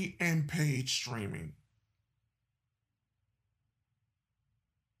free and paid streaming.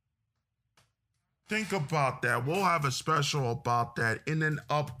 Think about that. We'll have a special about that in the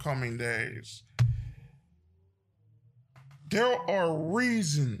upcoming days. There are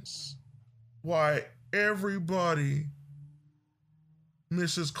reasons why everybody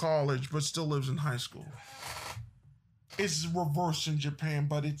misses college but still lives in high school. It's reverse in Japan,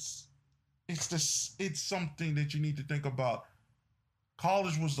 but it's something that you need to think about.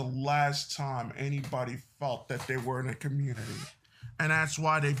 College was the last time anybody felt that they were in a community. And that's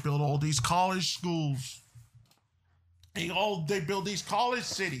why they built all these college schools. They build these college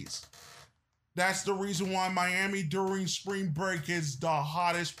cities. That's the reason why Miami during spring break is the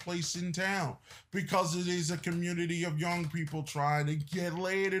hottest place in town, because it is a community of young people trying to get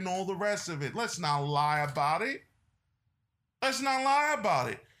laid and all the rest of it. Let's not lie about it. Let's not lie about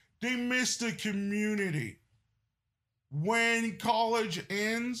it. They miss the community. When college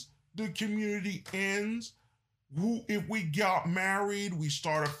ends, the community ends. If we got married, we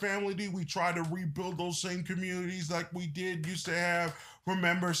start a family, we try to rebuild those same communities like we used to have.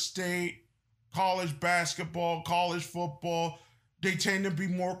 Remember state, college basketball, college football. They tend to be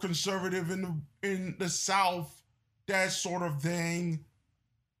more conservative in the South, that sort of thing.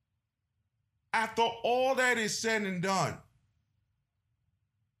 After all that is said and done,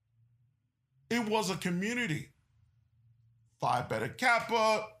 it was a community. Phi Beta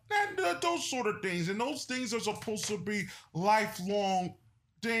Kappa, and those sort of things. And those things are supposed to be lifelong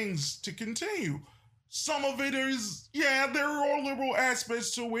things to continue. Some of it is, there are liberal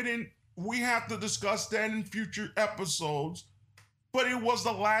aspects to it, and we have to discuss that in future episodes. But it was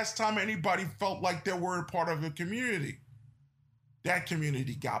the last time anybody felt like they were a part of a community. That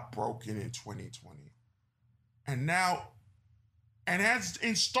community got broken in 2020. And now,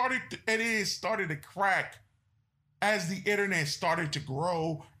 it started to crack as the internet started to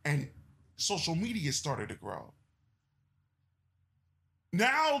grow and social media started to grow.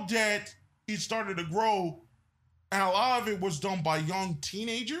 Now that it started to grow, and a lot of it was done by young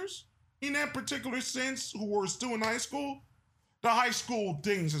teenagers in that particular sense who were still in high school, the high school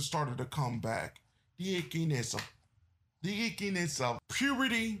things have started to come back. The ickiness of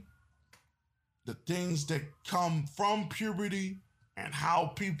puberty, the things that come from puberty, and how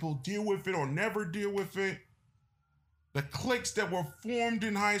people deal with it or never deal with it. The cliques that were formed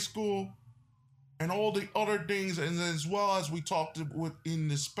in high school, and all the other things, and as well as we talked in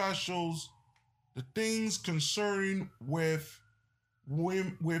the specials, the things concerning with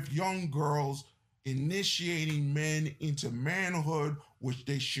young girls initiating men into manhood, which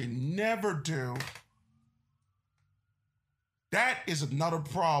they should never do. That is another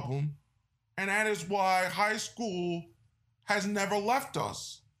problem, and that is why high school has never left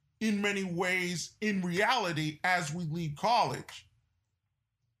us in many ways, in reality, as we leave college.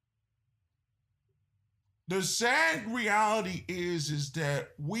 The sad reality is that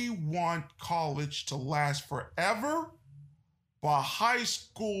we want college to last forever, but high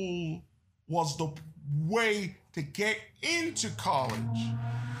school was the way to get into college.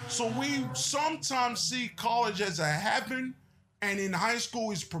 So we sometimes see college as a heaven, and in high school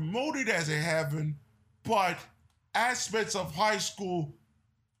is promoted as a heaven, but aspects of high school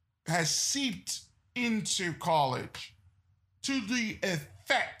has seeped into college to the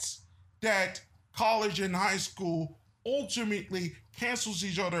effect that college and high school ultimately cancels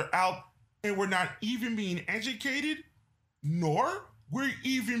each other out, and we're not even being educated, nor we're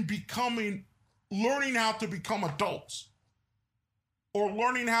even learning how to become adults, or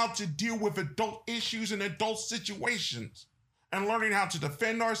learning how to deal with adult issues and adult situations, and learning how to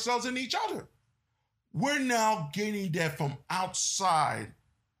defend ourselves and each other. We're now getting that from outside.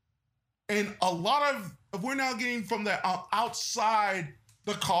 And we're now getting from the outside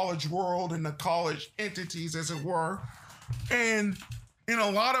the college world and the college entities, as it were. And in a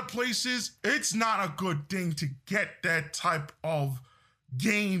lot of places, it's not a good thing to get that type of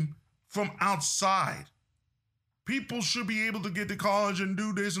game from outside. People should be able to get to college and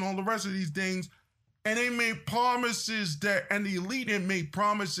do this and all the rest of these things. And they made promises and the elite had made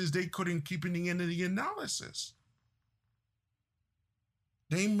promises they couldn't keep in the end of the analysis.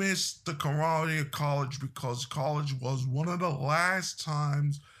 They missed the camaraderie of college because college was one of the last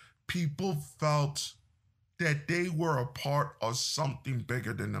times people felt that they were a part of something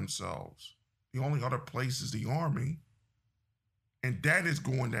bigger than themselves. The only other place is the Army, and that is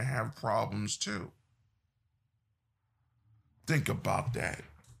going to have problems too. Think about that.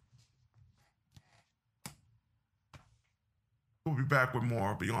 We'll be back with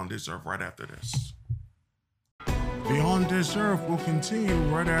more Beyond This Earth right after this. Beyond This Earth will continue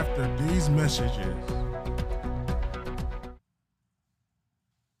right after these messages.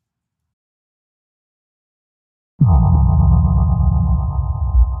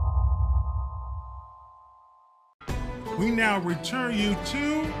 We now return you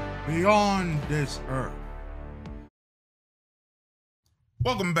to Beyond This Earth.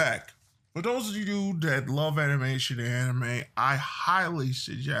 Welcome back. For those of you that love animation and anime, I highly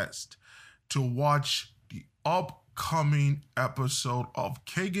suggest to watch the upcoming episode of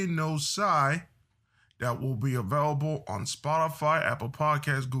Keigen no Sai that will be available on Spotify, Apple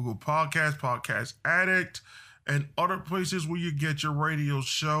Podcasts, Google Podcasts, Podcast Addict, and other places where you get your radio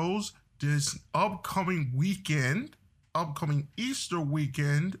shows this upcoming weekend, upcoming Easter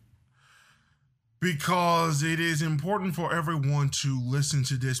weekend, because it is important for everyone to listen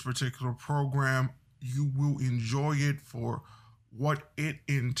to this particular program. You will enjoy it for what it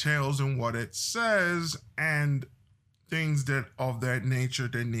entails and what it says and things that of that nature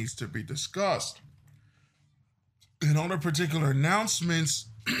that needs to be discussed. And other particular announcements,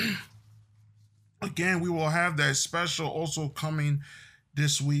 again, we will have that special also coming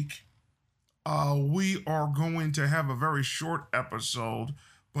this week. We are going to have a very short episode,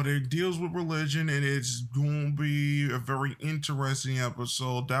 but it deals with religion and it's going to be a very interesting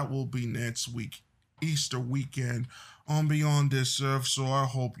episode. That will be next week, Easter weekend on Beyond This Earth. So I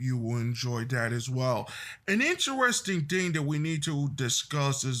hope you will enjoy that as well. An interesting thing that we need to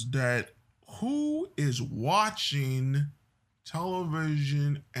discuss is that who is watching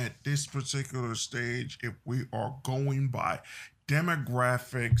television at this particular stage if we are going by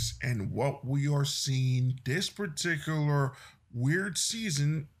demographics and what we are seeing this particular weird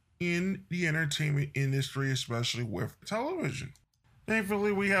season in the entertainment industry, especially with television.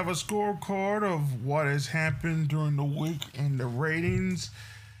 Thankfully, we have a scorecard of what has happened during the week and the ratings.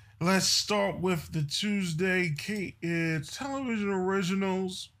 Let's start with the Tuesday television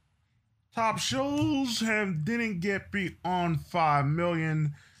originals. Top shows didn't get beyond 5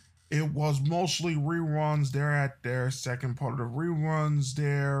 million. It was mostly reruns. They're at their second part of the reruns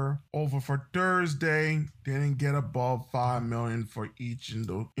there. Over for Thursday, didn't get above 5 million for each in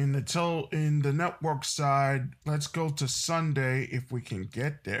the network side. Let's go to Sunday if we can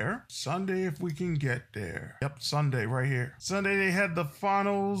get there. Yep, Sunday right here. Sunday they had the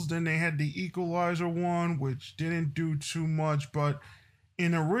finals, then they had the Equalizer one, which didn't do too much, but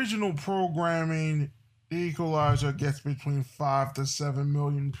in original programming, the Equalizer gets between 5 to 7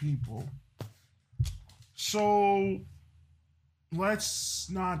 million people. So let's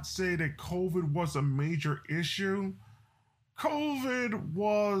not say that COVID was a major issue. COVID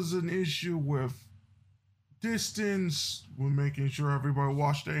was an issue with distance, with making sure everybody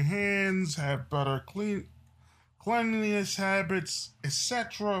washed their hands, have better cleanliness habits,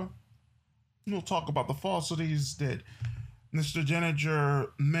 etc. We'll talk about the falsities that Mr. Jeniger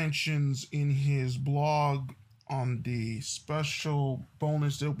mentions in his blog on the special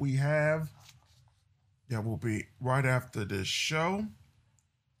bonus that we have. That will be right after this show.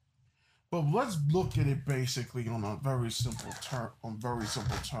 But let's look at it basically on very simple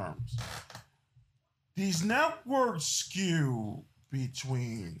terms. These networks skew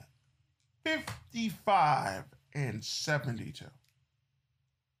between 55 and 72.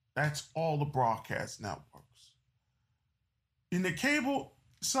 That's all the broadcast networks. In the cable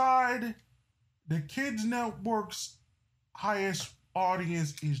side, the kids network's highest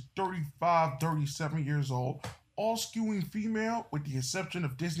audience is 35, 37 years old, all skewing female with the exception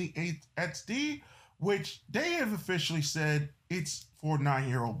of Disney XD, which they have officially said it's for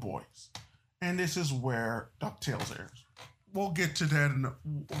 9-year-old boys. And this is where DuckTales airs. We'll get to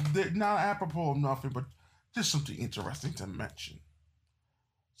that, not apropos of nothing, but just something interesting to mention.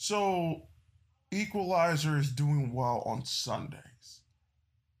 So, Equalizer is doing well on Sundays.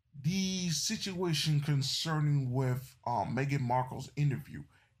 The situation concerning with Meghan Markle's interview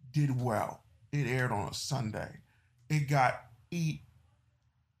did well. It aired on a Sunday. It got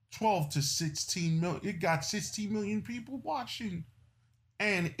 12 to 16 million. It got 16 million people watching.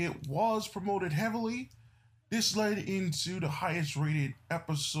 And it was promoted heavily. This led into the highest rated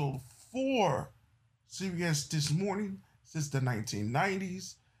episode for CBS This Morning since the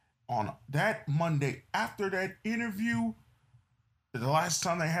 1990s. On that Monday after that interview, the last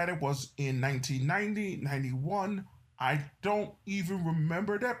time they had it was in 1990, 91. I don't even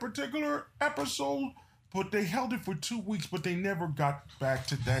remember that particular episode, but they held it for 2 weeks, but they never got back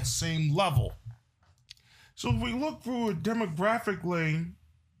to that same level. So if we look through it demographically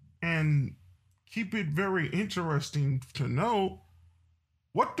and keep it very interesting to know,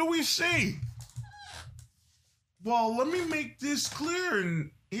 what do we see? Well, let me make this clear,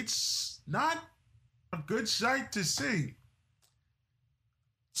 and it's not a good sight to see.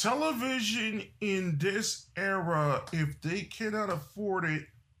 Television in this era, if they cannot afford it,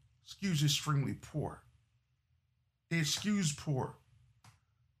 skews extremely poor. It skews poor.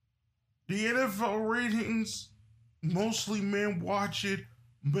 The NFL ratings, mostly men watch it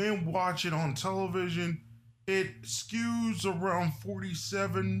on television. It skews around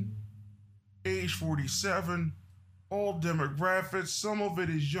 47, age 47, all demographics. Some of it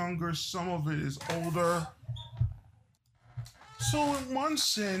is younger, some of it is older. So, in one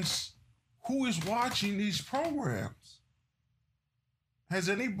sense, who is watching these programs? Has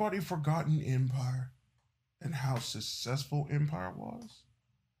anybody forgotten Empire and how successful Empire was?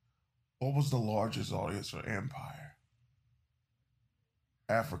 What was the largest audience for Empire?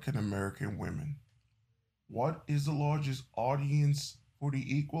 African American women. What is the largest audience for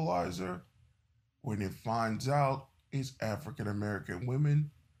The Equalizer? When it finds out it's African American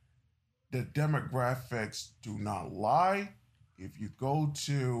women. The demographics do not lie. If you go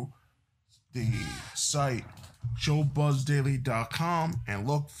to the site JoeBuzzDaily.com and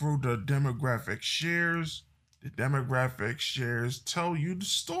look through the demographic shares, the demographic shares tell you the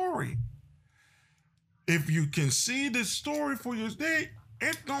story. If you can see the story for your day,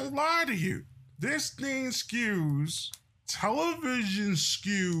 it don't lie to you. This thing skews, television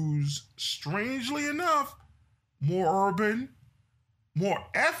skews, strangely enough, more urban, more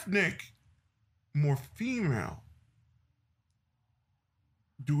ethnic, more female.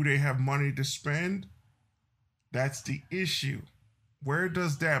 Do they have money to spend? That's the issue. Where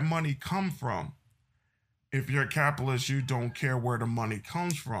does that money come from? If you're a capitalist, you don't care where the money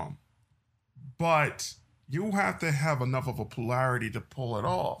comes from. But you have to have enough of a polarity to pull it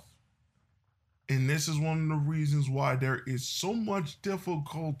off. And this is one of the reasons why there is so much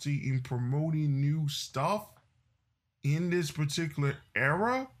difficulty in promoting new stuff in this particular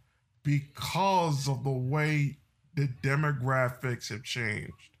era, because of the way the demographics have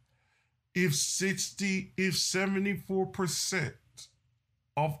changed. If 74%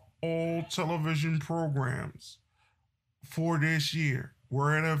 of all television programs for this year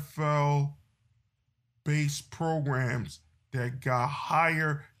were NFL-based programs that got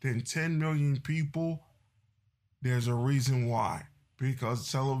higher than 10 million people, there's a reason why. Because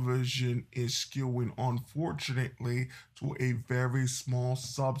television is skewing, unfortunately, to a very small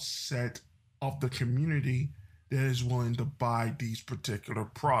subset of the community that is willing to buy these particular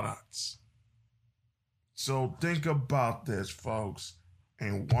products. So think about this, folks,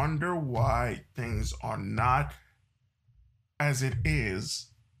 and wonder why things are not as it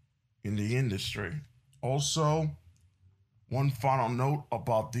is in the industry. Also, one final note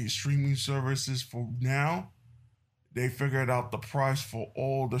about these streaming services for now. They figured out the price for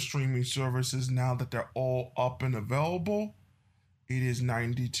all the streaming services now that they're all up and available. It is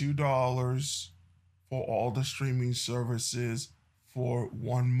 $92 for all the streaming services for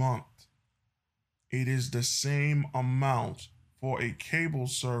 1 month. It is the same amount for a cable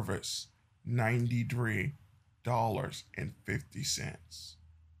service, $93.50.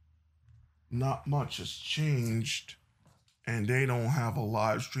 Not much has changed, and they don't have a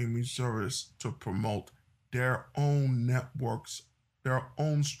live streaming service to promote their own networks, their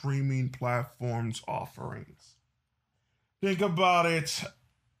own streaming platforms offerings. Think about it.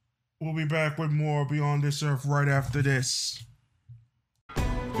 We'll be back with more Beyond This Earth right after this.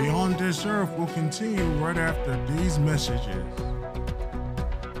 Beyond This Earth will continue right after these messages.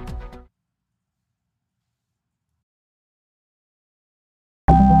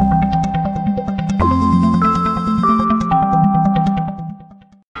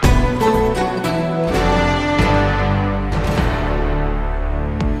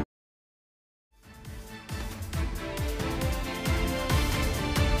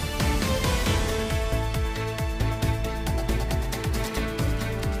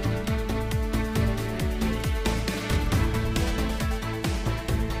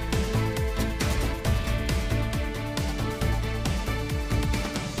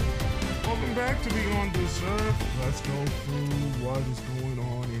 Back to Beyond This Earth. Let's go through what is going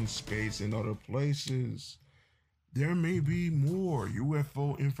on in space and other places. There may be more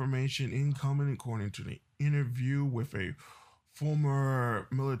UFO information incoming, according to the interview with a former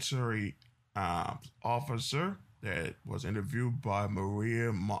military officer that was interviewed by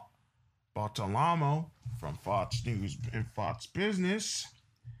Maria Bartiromo from Fox News and Fox Business.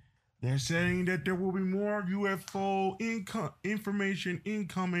 They're saying that there will be more UFO information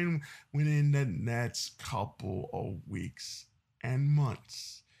incoming within the next couple of weeks and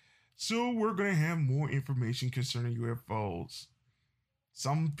months. So we're going to have more information concerning UFOs.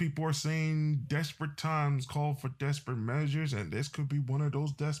 Some people are saying desperate times call for desperate measures, and this could be one of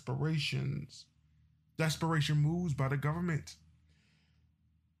those desperation moves by the government.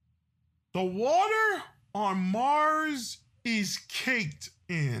 The water on Mars is caked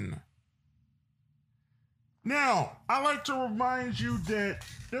in. Now, I like to remind you that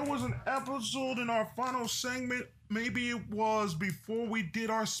there was an episode in our final segment, maybe it was before we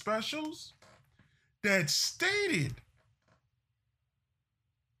did our specials, that stated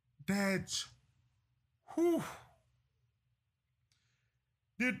that whew,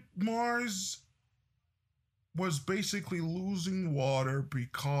 that Mars was basically losing water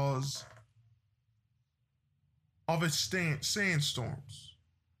because of its sandstorms.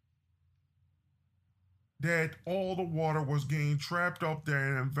 That all the water was getting trapped up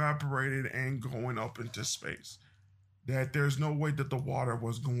there and evaporated and going up into space. That there's no way that the water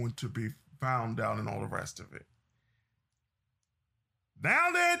was going to be found out and all the rest of it.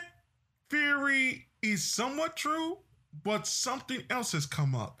 Now that theory is somewhat true, but something else has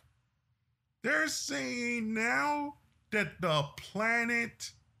come up. They're saying now that the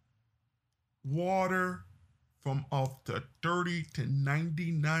planet water from up to 30 to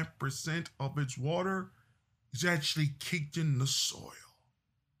 99% of its water is actually caked in the soil.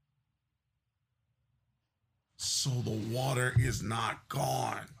 So the water is not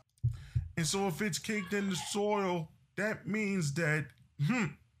gone. And so if it's caked in the soil, that means that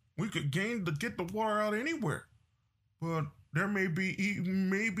we could get the water out anywhere. But there may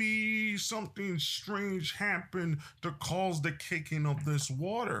be something strange happen to cause the caking of this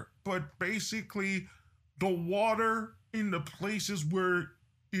water. But basically, the water in the places where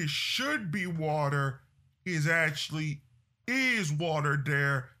it should be water is water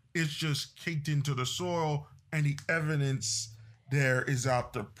there. It's just caked into the soil, and the evidence there is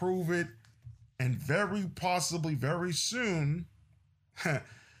out to prove it. And very possibly very soon,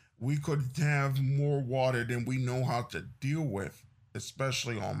 we could have more water than we know how to deal with,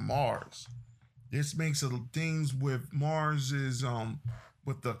 especially on Mars. This makes things with Mars is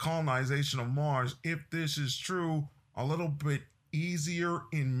with the colonization of Mars, if this is true, a little bit easier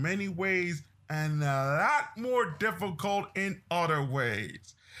in many ways and a lot more difficult in other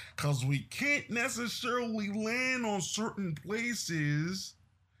ways. Because we can't necessarily land on certain places.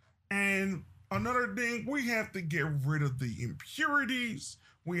 And another thing, we have to get rid of the impurities.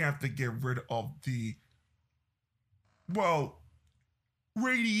 We have to get rid of the,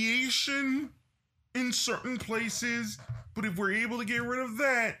 radiation in certain places. But if we're able to get rid of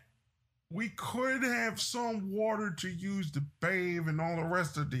that, we could have some water to use to bathe and all the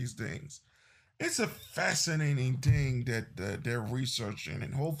rest of these things. It's a fascinating thing that they're researching,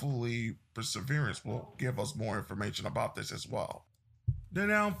 and hopefully Perseverance will give us more information about this as well. They're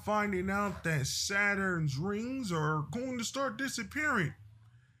now finding out that Saturn's rings are going to start disappearing.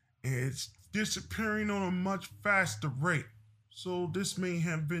 It's disappearing on a much faster rate. So this may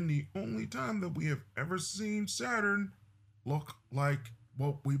have been the only time that we have ever seen Saturn look like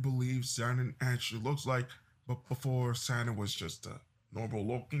what we believe Saturn actually looks like. But before, Saturn was just a normal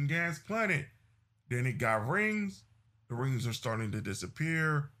looking gas planet. Then it got rings. The rings are starting to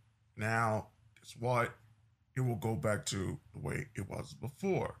disappear. Now, guess what? It will go back to the way it was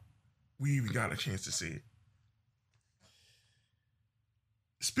before. We even got a chance to see it.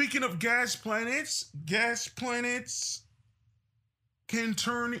 Speaking of gas planets can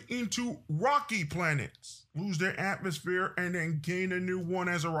turn into rocky planets, lose their atmosphere, and then gain a new one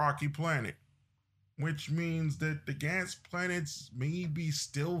as a rocky planet. Which means that the gas planets may be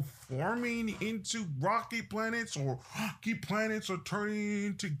still forming into rocky planets, or rocky planets are turning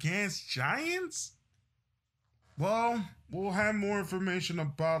into gas giants? Well, we'll have more information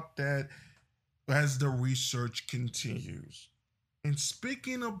about that as the research continues. And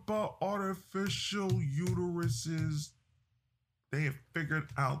speaking about artificial uteruses, they have figured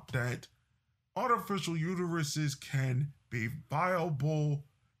out that artificial uteruses can be viable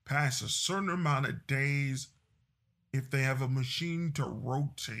past a certain amount of days if they have a machine to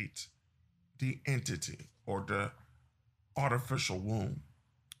rotate the entity or the artificial womb.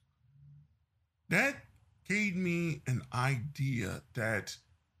 That gave me an idea that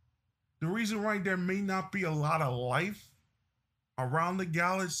the reason why there may not be a lot of life around the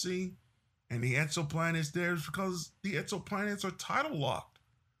galaxy and the exoplanets there is because the exoplanets are tidal locked.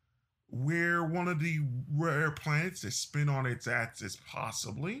 Where one of the rare planets that spin on its axis,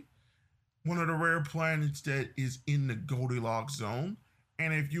 possibly one of the rare planets that is in the Goldilocks zone.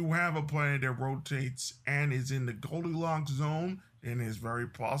 And if you have a planet that rotates and is in the Goldilocks zone, then it's very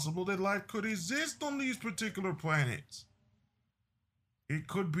possible that life could exist on these particular planets. It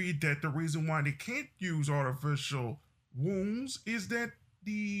could be that the reason why they can't use artificial wombs is that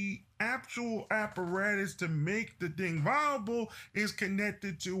the actual apparatus to make the thing viable is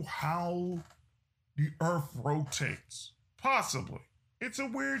connected to how the Earth rotates. Possibly. It's a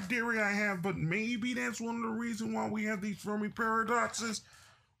weird theory I have, but maybe that's one of the reasons why we have these Fermi paradoxes.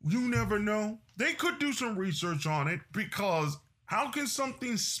 You never know. They could do some research on it, because how can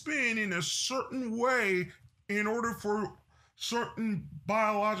something spin in a certain way in order for certain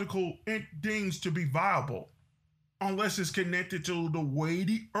biological things to be viable unless it's connected to the way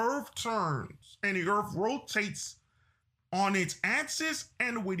the earth turns and the earth rotates on its axis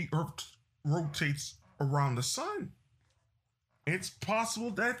and the way the earth rotates around the sun. It's possible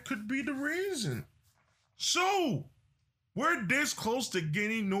that could be the reason. So, we're this close to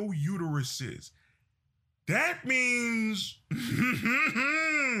getting no uteruses. That means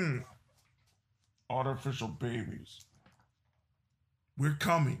artificial babies. We're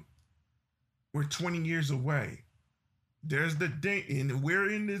coming. We're 20 years away. There's the date, and we're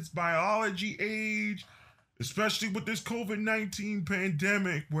in this biology age, especially with this COVID-19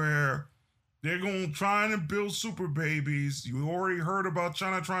 pandemic, where they're going to try to build super babies. You already heard about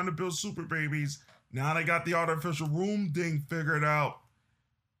China trying to build super babies. Now they got the artificial womb thing figured out.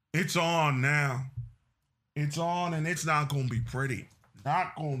 It's on now. It's on, and it's not going to be pretty.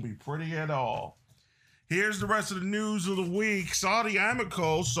 Not going to be pretty at all. Here's the rest of the news of the week. Saudi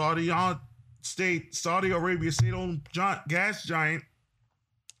Aramco, Saudi Arabia state-owned gas giant,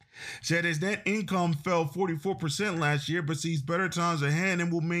 said its net income fell 44% last year, but sees better times ahead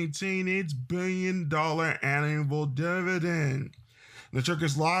and will maintain its billion-dollar annual dividend. The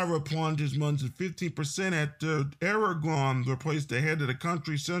Turkish lira plunged as much as 15% after Erdogan replaced the head of the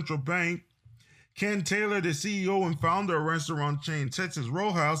country's central bank. Ken Taylor, the CEO and founder of restaurant chain Texas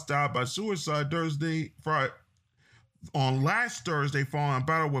Roadhouse, died by suicide last Thursday following a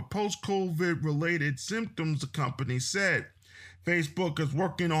battle with post-COVID related symptoms, the company said. Facebook is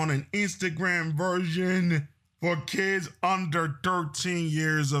working on an Instagram version for kids under 13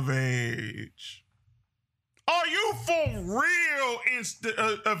 years of age. Are you for real,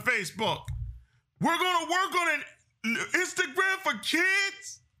 Facebook? We're going to work on an Instagram for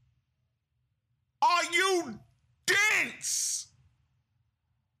kids? Are you dense?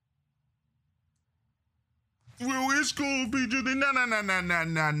 Well, it's going to be just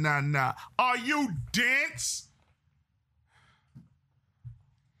nah. Are you dense?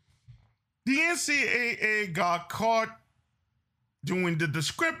 The NCAA got caught doing the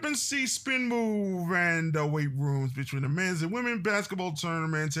discrepancy spin move and the weight rooms between the men's and women's basketball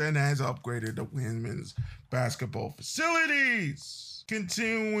tournaments and has upgraded the women's basketball facilities.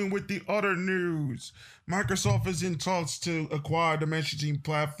 Continuing with the other news, Microsoft is in talks to acquire the messaging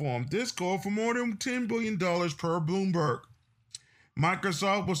platform Discord for more than $10 billion per Bloomberg.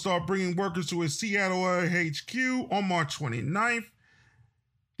 Microsoft will start bringing workers to its Seattle HQ on March 29th.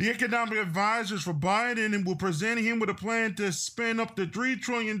 The economic advisors for Biden will present him with a plan to spend up to $3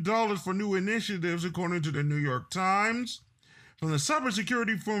 trillion for new initiatives, according to the New York Times. From the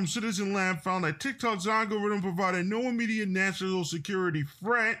cybersecurity firm Citizen Lab found that TikTok's algorithm provided no immediate national security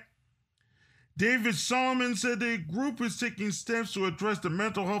threat. David Solomon said the group is taking steps to address the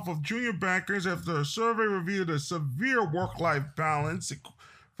mental health of junior bankers after a survey revealed a severe work-life balance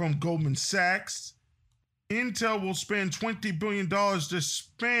from Goldman Sachs. Intel will spend $20 billion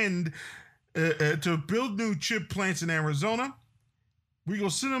to build new chip plants in Arizona.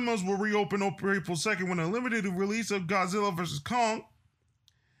 Regal Cinemas will reopen April 2nd with a limited release of Godzilla vs. Kong.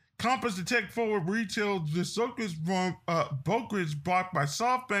 Compass, the tech-forward retail brokerage bought by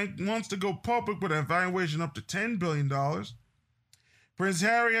SoftBank, wants to go public with an valuation up to $10 billion. Prince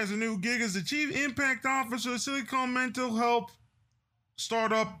Harry has a new gig as the Chief Impact Officer of Silicon Mental Health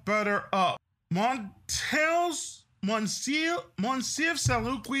startup Better Up. Monsif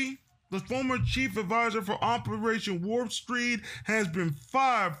Saluki, the former chief advisor for Operation Warp Speed, has been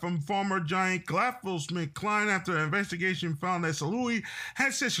fired from former giant GlaxoSmithKline after an investigation found that Saluki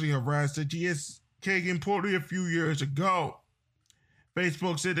had sexually harassed a GSK employee a few years ago.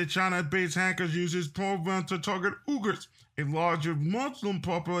 Facebook said that China-based hackers use its program to target Uyghurs, a larger Muslim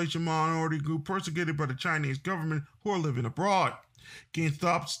population minority group persecuted by the Chinese government who are living abroad.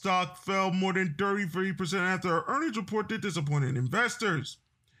 GameStop stock fell more than 33% after an earnings report that disappointed investors.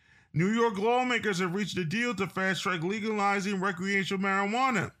 New York lawmakers have reached a deal to fast-track legalizing recreational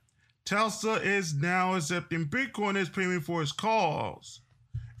marijuana. Tesla is now accepting Bitcoin as payment for its cause.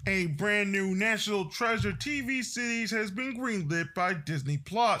 A brand new National Treasure TV series has been greenlit by Disney+.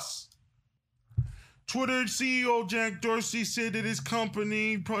 Twitter CEO Jack Dorsey said that his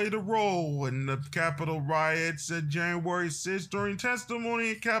company played a role in the Capitol riots on January 6th during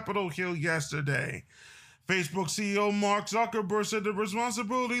testimony at Capitol Hill yesterday. Facebook CEO Mark Zuckerberg said the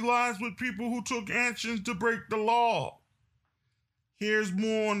responsibility lies with people who took actions to break the law. Here's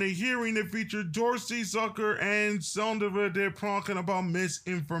more on the hearing that featured Dorsey, Zucker, and Sondergaard. They're talking about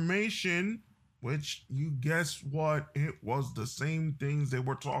misinformation, which, you guess what? It was the same things they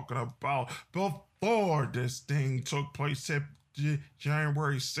were talking about before this thing took place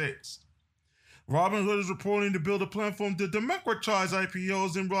January 6th. Robinhood is reporting to build a platform to democratize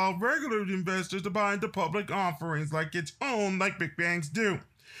IPOs and allow regular investors to buy into public offerings like its own, like big banks do.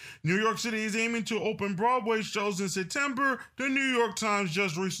 New York City is aiming to open Broadway shows in September. The New York Times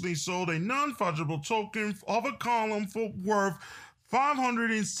just recently sold a non-fungible token of a column for worth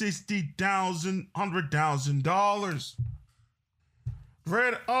 $560,000.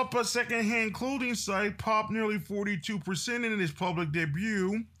 ThredUp, a secondhand clothing site, popped nearly 42% in its public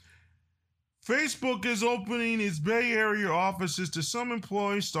debut. Facebook is opening its Bay Area offices to some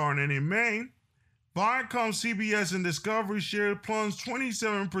employees starting in May. Viacom, CBS, and Discovery shares plunged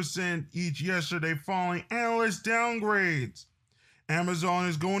 27% each yesterday following analyst downgrades. Amazon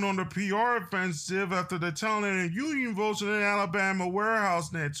is going on the PR offensive after the talent and union votes in an Alabama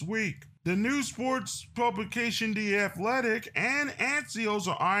warehouse next week. The new sports publication The Athletic and Axios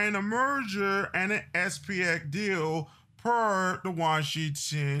are eyeing a merger and an SPX deal per the Wall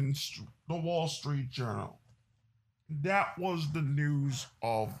Street Journal. That was the news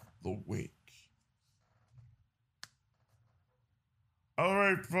of the week. All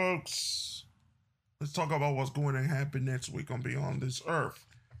right, folks. Let's talk about what's going to happen next week on Beyond This Earth.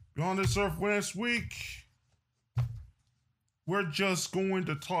 Beyond This Earth next week, we're just going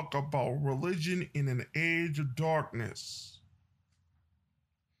to talk about religion in an age of darkness.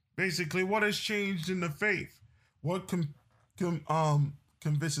 Basically, what has changed in the faith? What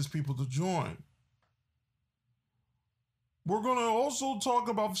convinces people to join? We're going to also talk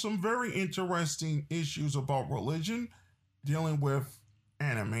about some very interesting issues about religion, dealing with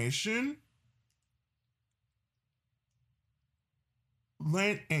animation,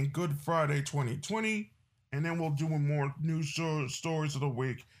 Lent and Good Friday 2020, and then we'll do more news stories of the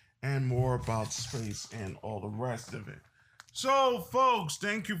week and more about space and all the rest of it. So, folks,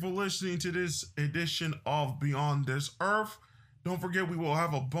 thank you for listening to this edition of Beyond This Earth. Don't forget, we will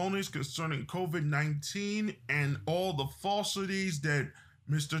have a bonus concerning COVID-19 and all the falsities that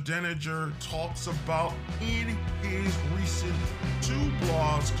Mr. Denninger talks about in his recent 2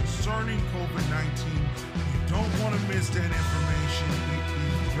 blogs concerning COVID-19. You don't want to miss that information. It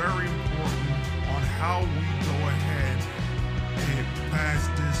is very important on how we go ahead and pass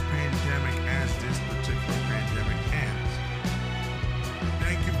this pandemic as this particular pandemic ends.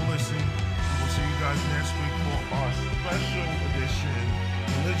 Thank you for listening. We'll see you guys next week for our special edition,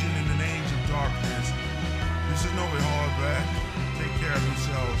 Religion in an Age of Darkness. This is Novi Hardback. Take care of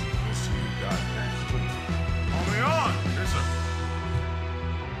yourselves. We'll see you guys next week. On Beyond This Earth.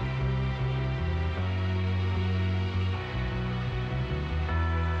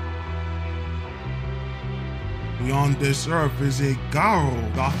 Beyond This Earth is a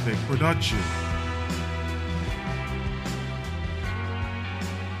Garo Gothic production.